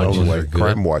the only way.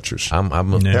 Crime watchers.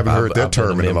 Haven't heard that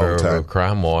term in a long time.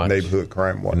 Crime watch, neighborhood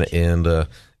crime watch, and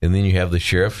then you have the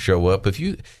sheriff show up.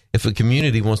 If a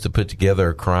community wants to put together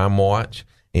a crime watch,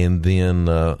 and then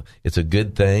it's a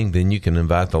good thing, then you can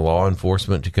invite the law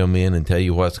enforcement to come in and tell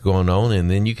you what's going on,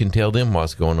 and then you can tell them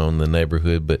what's going on in the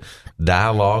neighborhood. But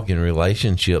dialogue and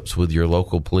relationships with your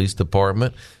local police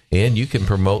department, and you can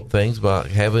promote things by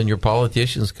having your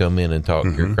politicians come in and talk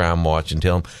to your crime watch and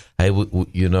tell them, hey,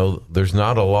 there's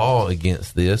not a law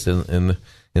against this, and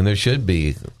there should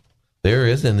be. There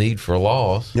is a need for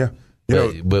laws. Yeah.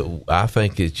 But I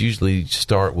think it's usually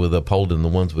start with upholding the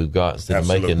ones we've got instead of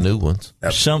making new ones.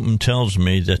 Something tells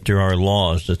me that there are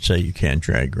laws that say you can't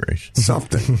drag race.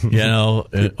 Something.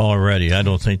 Already. I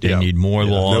don't think they need more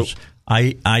laws.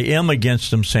 Nope. I am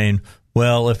against them saying,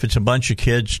 well, if it's a bunch of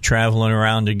kids traveling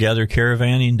around together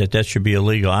caravanning, that should be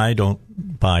illegal. I don't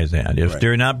buy that. If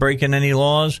they're not breaking any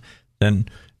laws, then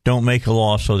don't make a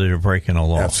law so that they're breaking a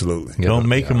law. Absolutely. Don't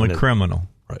make them a criminal.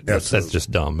 Right. That's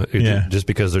just dumb. Just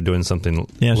because they're doing something.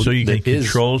 Yeah, so you can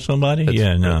control somebody?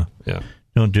 Yeah, no. Yeah.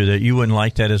 Don't do that. You wouldn't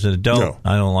like that as an adult. No.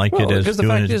 I don't like it as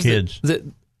doing it as kids. That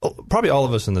probably all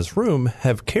of us in this room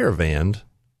have caravanned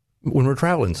when we're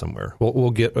traveling somewhere.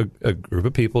 We'll get a group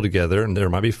of people together, and there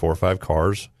might be 4 or 5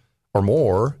 cars or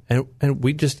more, and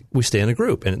we stay in a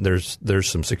group. And there's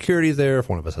some security there. If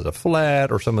one of us has a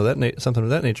flat or something of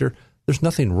that nature, there's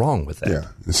nothing wrong with that. Yeah,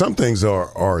 and some things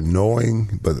are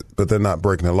annoying, but they're not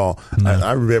breaking the law. No.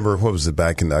 I remember, what was it,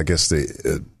 back in, I guess,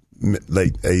 the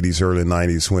late 80s, early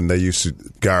 90s, when they used to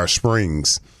Gyre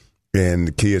Springs, and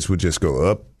the kids would just go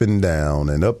up and down,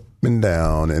 and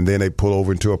then they pull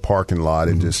over into a parking lot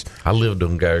and just... I lived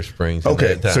on Gyre Springs.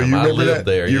 Okay, at that time. So you remember that?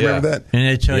 There, you remember that? And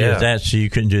they tell you that so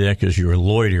you couldn't do that because you were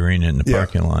loitering in the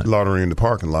parking lot. Loitering in the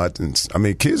parking lot. And, I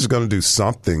mean, kids are going to do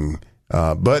something...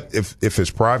 but if it's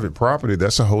private property,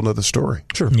 that's a whole other story.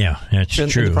 Sure. Yeah, that's true.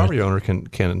 And the property owner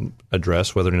can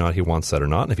address whether or not he wants that or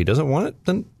not. And if he doesn't want it,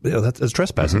 then that's a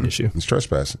trespassing issue. It's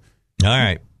trespassing. All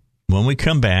right. When we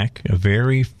come back, a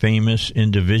very famous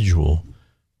individual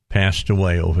passed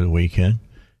away over the weekend,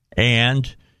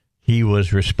 and he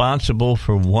was responsible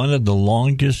for one of the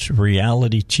longest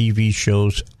reality TV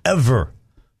shows ever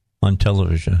on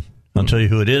television. I'll tell you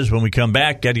who it is when we come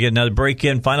back. Got to get another break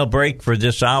in. Final break for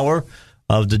this hour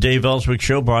of the Dave Elswick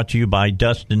Show, brought to you by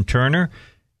Dustin Turner.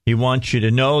 He wants you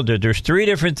to know that there's 3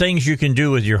 different things you can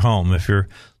do with your home if you're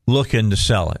looking to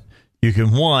sell it. You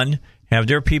can, 1, have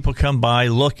their people come by,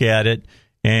 look at it,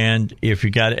 and if you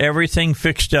got everything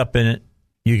fixed up in it,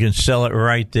 you can sell it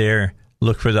right there.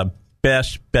 Look for the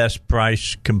best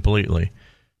price completely.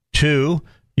 2,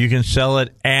 you can sell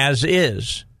it as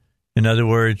is. In other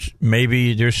words,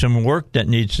 maybe there's some work that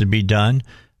needs to be done,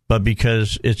 but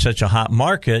because it's such a hot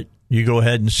market, you go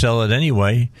ahead and sell it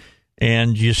anyway,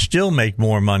 and you still make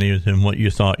more money than what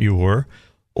you thought you were.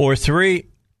 Or 3,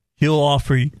 he'll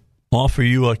offer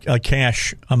you a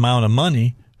cash amount of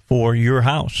money for your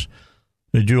house.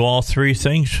 They do all 3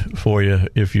 things for you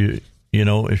if you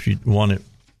want to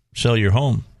sell your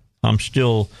home. I'm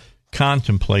still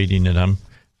contemplating it.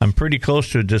 I'm pretty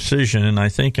close to a decision, and I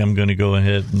think I'm going to go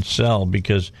ahead and sell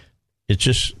because it's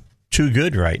just too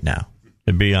good right now,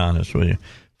 to be honest with you.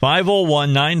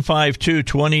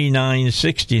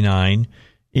 501-952-2969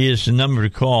 is the number to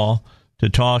call to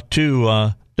talk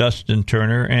to Dustin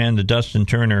Turner and the Dustin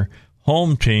Turner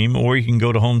Home Team, or you can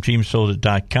go to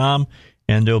hometeamsold.com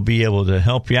and they'll be able to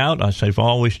help you out. As I've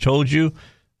always told you,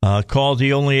 call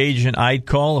the only agent I'd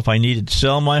call if I needed to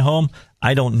sell my home.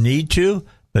 I don't need to,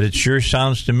 but it sure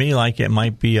sounds to me like it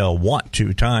might be a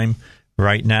want-to time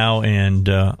right now, and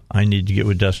I need to get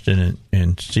with Dustin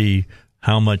and see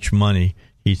how much money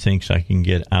he thinks I can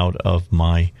get out of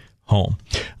my home.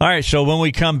 All right, so when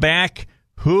we come back,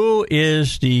 who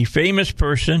is the famous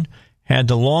person, had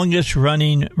the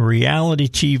longest-running reality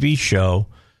TV show,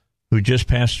 who just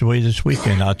passed away this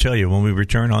weekend? I'll tell you when we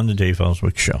return on the Dave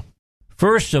Elswick Show.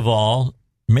 First of all,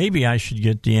 maybe I should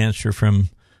get the answer from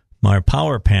my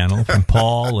power panel, from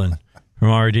Paul and from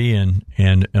Artie and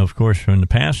of course, from the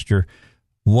pastor.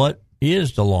 What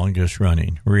is the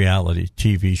longest-running reality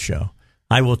TV show?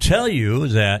 I will tell you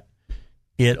that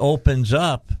it opens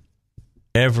up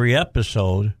every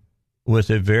episode with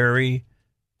a very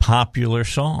popular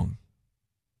song.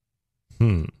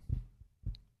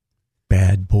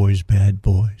 Bad boys,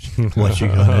 what you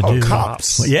gonna do?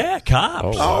 Cops. Yeah,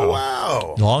 Cops. Oh,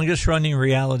 wow. Longest-running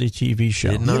reality TV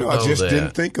show. I just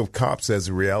didn't think of Cops as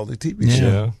a reality TV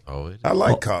show. Oh, I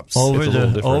like Cops.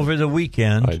 Over the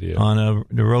weekend idea. On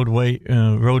the road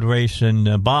race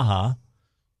in Baja,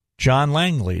 John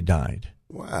Langley died.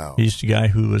 Wow. He's the guy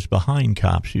who was behind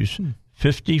Cops. He's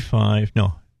 55.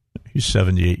 No, he's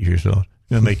 78 years old.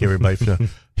 Going to make everybody feel.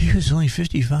 He was only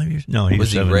 55 years. No,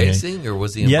 was he 78. racing, or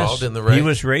was he involved in the race? He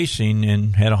was racing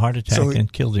and had a heart attack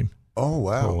and killed him. Oh,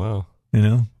 wow. You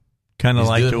know, kind of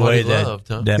like the way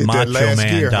that Macho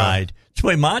Man died. It's the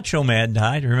way Macho Man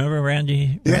died. Remember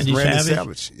Randy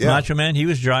Savage? Yeah. Macho Man, he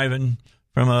was driving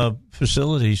from a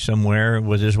facility somewhere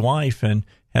with his wife and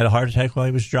had a heart attack while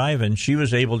he was driving. She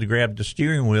was able to grab the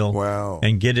steering wheel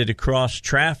and get it across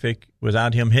traffic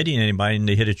without him hitting anybody, and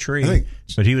they hit a tree.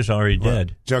 But he was already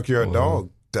dead. Junkyard Dog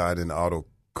died in an auto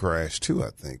crash, too,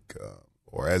 I think,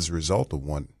 or as a result of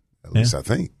one, at least I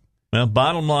think. Well,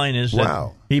 bottom line is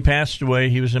that he passed away.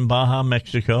 He was in Baja,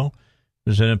 Mexico.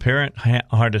 It was an apparent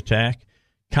heart attack.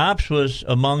 Cops was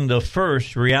among the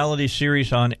first reality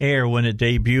series on air when it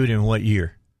debuted in what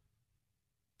year?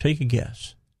 Take a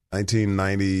guess.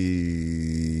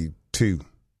 1992.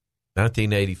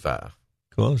 1985.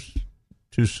 Close.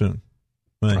 Too soon.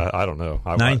 I don't know.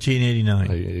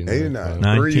 1989. 89.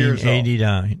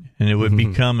 1989. And it would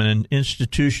become an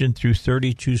institution through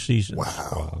 32 seasons.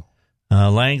 Wow.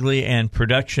 Langley and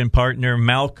production partner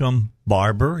Malcolm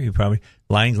Barber,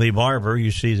 Langley Barber,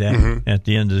 you see that at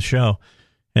the end of the show,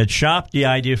 had shopped the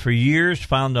idea for years,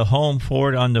 found a home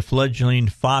for it on the fledgling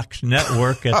Fox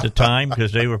network at the time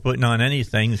because they were putting on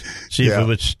anything, see if it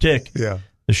would stick. Yeah.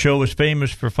 The show was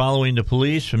famous for following the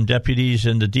police, from deputies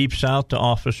in the Deep South to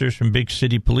officers from big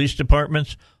city police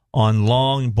departments, on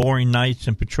long, boring nights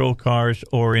in patrol cars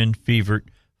or in fevered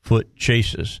foot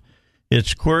chases.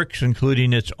 Its quirks,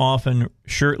 including its often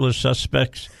shirtless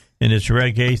suspects and its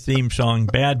reggae theme song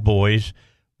Bad Boys,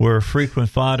 were frequent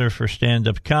fodder for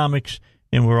stand-up comics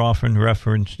and were often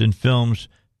referenced in films,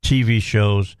 TV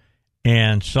shows,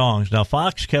 and songs. Now,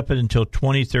 Fox kept it until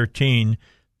 2013.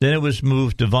 Then it was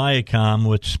moved to Viacom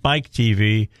with Spike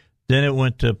TV. Then it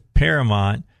went to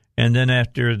Paramount. And then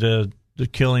after the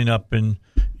killing up in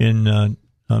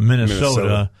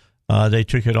Minnesota, they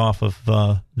took it off of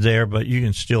there. But you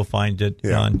can still find it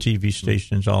on TV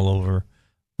stations all over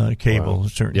cable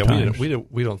at certain times.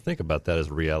 We don't think about that as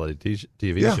a reality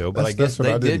TV show, but I guess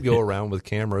they did go around with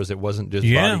cameras. It wasn't just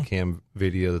body cam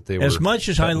video that they were. As much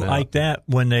as I like that,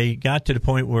 when they got to the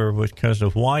point where, because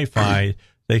of Wi-Fi,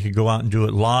 they could go out and do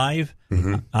it live.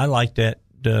 I like that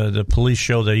the police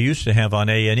show they used to have on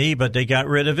A&E, but they got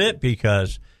rid of it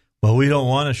because, we don't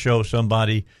want to show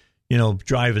somebody,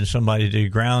 driving somebody to the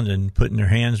ground and putting their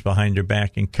hands behind their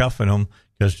back and cuffing them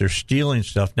because they're stealing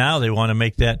stuff. Now they want to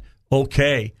make that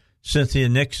okay. Cynthia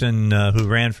Nixon, who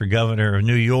ran for governor of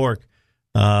New York,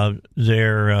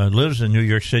 lives in New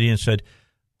York City, and said,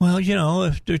 well,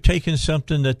 if they're taking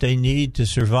something that they need to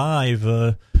survive,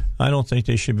 I don't think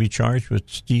they should be charged with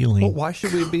stealing. Well, why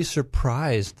should we be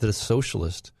surprised that a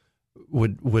socialist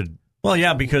would? Well,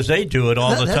 yeah, because they do it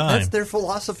all the time. That's their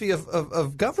philosophy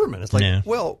of government. It's like,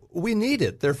 we need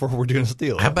it, therefore we're going to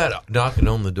steal it. How about knocking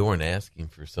on the door and asking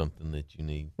for something that you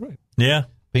need? Right. Yeah.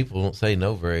 People don't say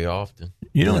no very often.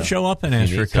 You don't show up and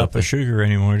ask for a cup of sugar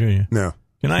anymore, do you? No.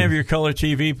 Can I have your color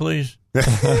TV, please?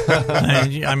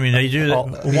 I mean, they do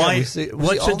that. Why?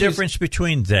 What's the difference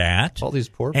between that all these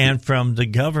poor people, and from the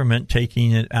government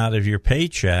taking it out of your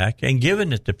paycheck and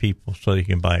giving it to people so they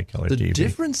can buy a color TV? The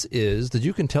difference is that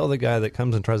you can tell the guy that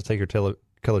comes and tries to take your color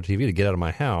TV to get out of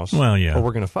my house. Well, yeah, or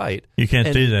we're going to fight. You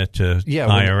can't do that to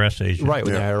IRS agents, right?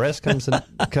 When the IRS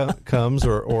comes,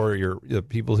 or the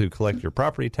people who collect your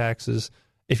property taxes,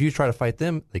 if you try to fight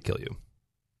them, they kill you.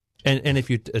 And if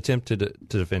you attempt to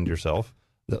defend yourself,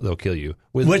 they'll kill you.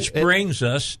 Which brings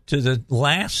us to the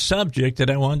last subject that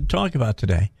I wanted to talk about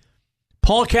today.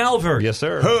 Paul Calvert. Yes,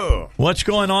 sir. What's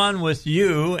going on with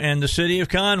you and the city of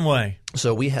Conway?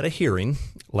 So we had a hearing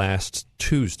last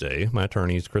Tuesday. My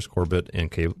attorneys, Chris Corbett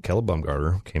and Caleb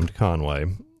Bumgarter, came to Conway.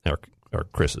 Or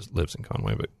Chris lives in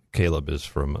Conway, but Caleb is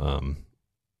from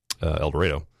El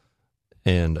Dorado.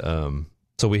 And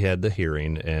so we had the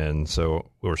hearing, and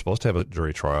so we were supposed to have a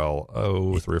jury trial 3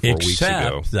 or 4 weeks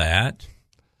ago. Except that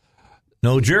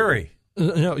no jury.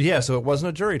 No, yeah, so it wasn't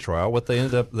a jury trial. What they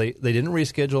ended up, they didn't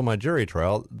reschedule my jury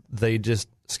trial. They just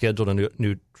scheduled a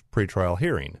new pretrial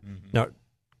hearing. Mm-hmm. Now,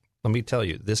 let me tell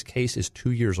you, this case is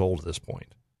 2 years old at this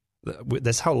point.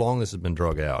 That's how long this has been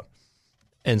drug out.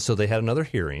 And so they had another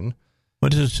hearing.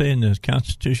 What does it say in the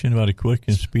Constitution about a quick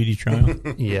and speedy trial?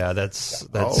 Yeah, that's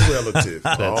all relative.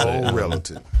 All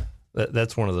relative.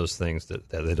 That's one of those things that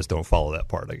they just don't follow that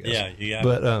part, I guess. Yeah, you got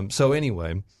But so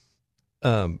anyway,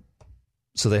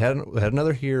 so they had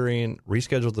another hearing,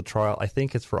 rescheduled the trial. I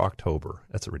think it's for October.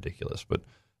 That's ridiculous. But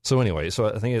so anyway, so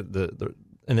I think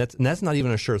and that's not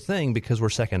even a sure thing because we're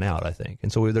second out, I think.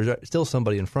 And so there's still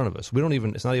somebody in front of us.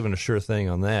 It's not even a sure thing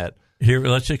on that. Here,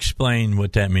 let's explain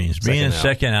what that means. Being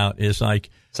second out is like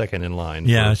second in line.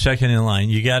 Yeah, second in line.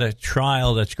 You got a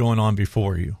trial that's going on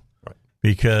before you, right?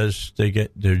 Because they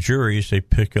get their juries, they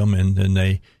pick them, and then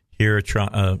they hear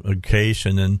a case,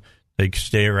 and then they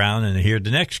stay around and they hear the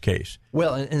next case.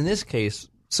 Well, in this case,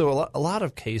 so a lot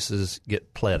of cases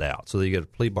get pled out, so you get a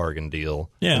plea bargain deal.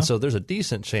 Yeah. And so there's a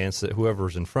decent chance that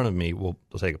whoever's in front of me will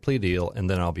take a plea deal, and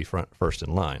then I'll be first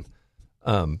in line.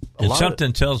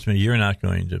 Something tells me you're not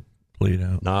going to plead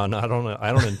out. No, I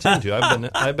don't intend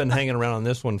to. I've been hanging around on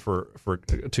this one for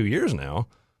 2 years now.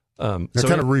 Kind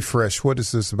of refresh. What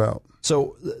is this about?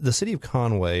 So the city of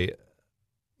Conway.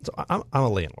 So I'm a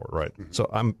landlord, right? Mm-hmm. So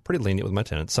I'm pretty lenient with my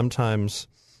tenants. Sometimes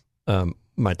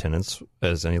my tenants,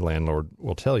 as any landlord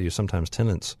will tell you, sometimes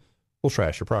tenants will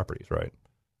trash your properties, right?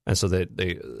 And so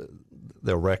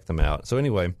they'll wreck them out. So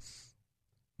anyway,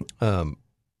 I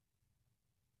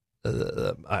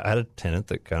had a tenant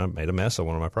that kind of made a mess of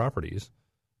one of my properties,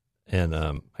 and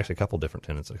actually a couple different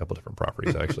tenants, a couple different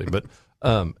properties actually. But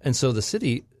and so the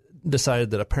city decided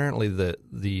that apparently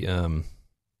the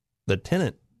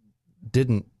tenant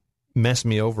didn't mess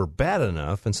me over bad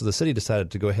enough, and so the city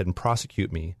decided to go ahead and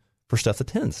prosecute me for stuff the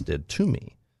tenants did to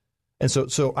me. And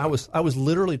so I was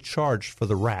literally charged for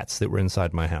the rats that were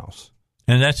inside my house.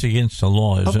 And that's against the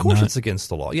law, is it not? Of course it's against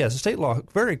the law. Yes, the state law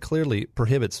very clearly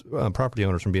prohibits property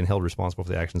owners from being held responsible for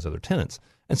the actions of their tenants.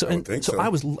 And so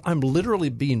I'm literally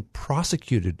being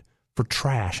prosecuted for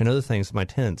trash and other things my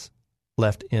tenants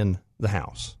left in the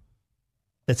house.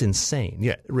 That's insane.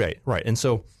 Yeah, right. And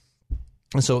so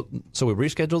we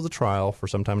rescheduled the trial for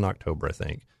sometime in October, I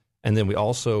think. And then we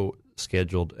also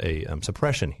scheduled a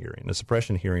suppression hearing. A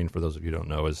suppression hearing, for those of you who don't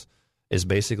know, is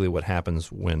basically what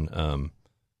happens when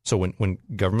when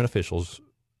government officials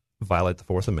violate the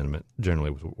Fourth Amendment,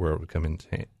 generally where it would come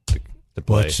into to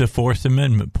play. What's the Fourth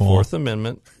Amendment, Paul? Fourth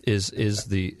Amendment is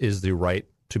the right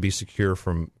to be secure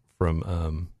from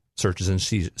searches and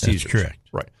seizures. That's correct.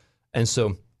 Right. And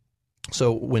so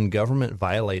when government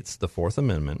violates the Fourth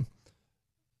Amendment,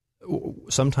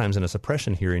 sometimes in a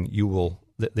suppression hearing,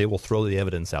 they will throw the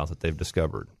evidence out that they've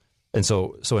discovered. And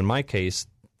so in my case,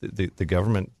 the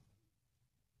government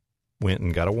went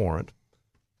and got a warrant.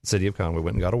 The city of Conway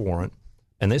went and got a warrant,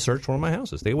 and they searched one of my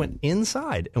houses. They went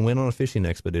inside and went on a fishing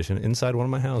expedition inside one of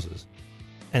my houses.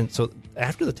 And so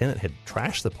after the tenant had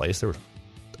trashed the place, there was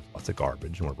lots of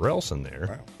garbage and whatever else in there.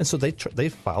 Wow. And so they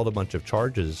filed a bunch of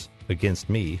charges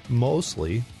against me,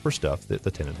 mostly for stuff that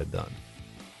the tenant had done.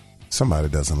 Somebody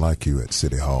doesn't like you at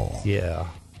City Hall. Yeah.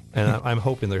 And I'm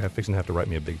hoping they're fixing to have to write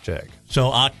me a big check. So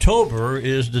October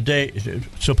is the day,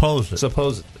 supposedly.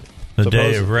 The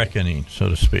day of reckoning, so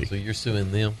to speak. So you're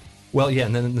suing them? Well, yeah,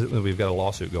 and then we've got a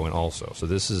lawsuit going also. So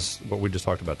this is what we just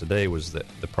talked about today was the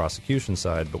prosecution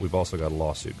side, but we've also got a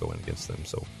lawsuit going against them.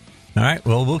 So, all right,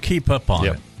 well, we'll keep up on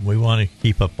it. We want to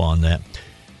keep up on that.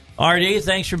 R.D.,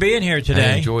 thanks for being here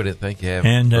today. I enjoyed it. Thank you for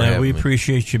having me. We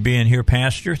appreciate you being here,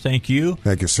 Pastor. Thank you.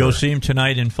 Thank you, sir. Go see him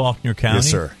tonight in Faulkner County.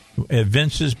 Yes, sir. At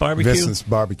Vince's Barbecue? Vince's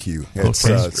Barbecue. It's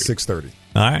 6:30.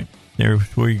 All right. There's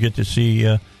where you get to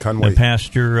see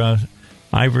Pastor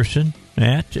Iverson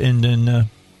at. And then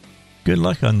good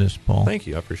luck on this, Paul. Thank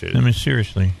you. I appreciate it. I mean,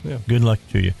 seriously. Yeah. Good luck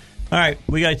to you. All right.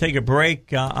 We got to take a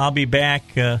break. I'll be back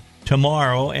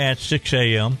tomorrow at 6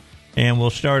 a.m. And we'll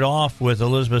start off with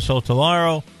Elizabeth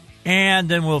Sotolaro. And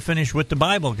then we'll finish with the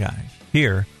Bible guys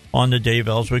here on the Dave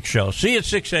Elswick Show. See you at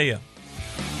 6 a.m.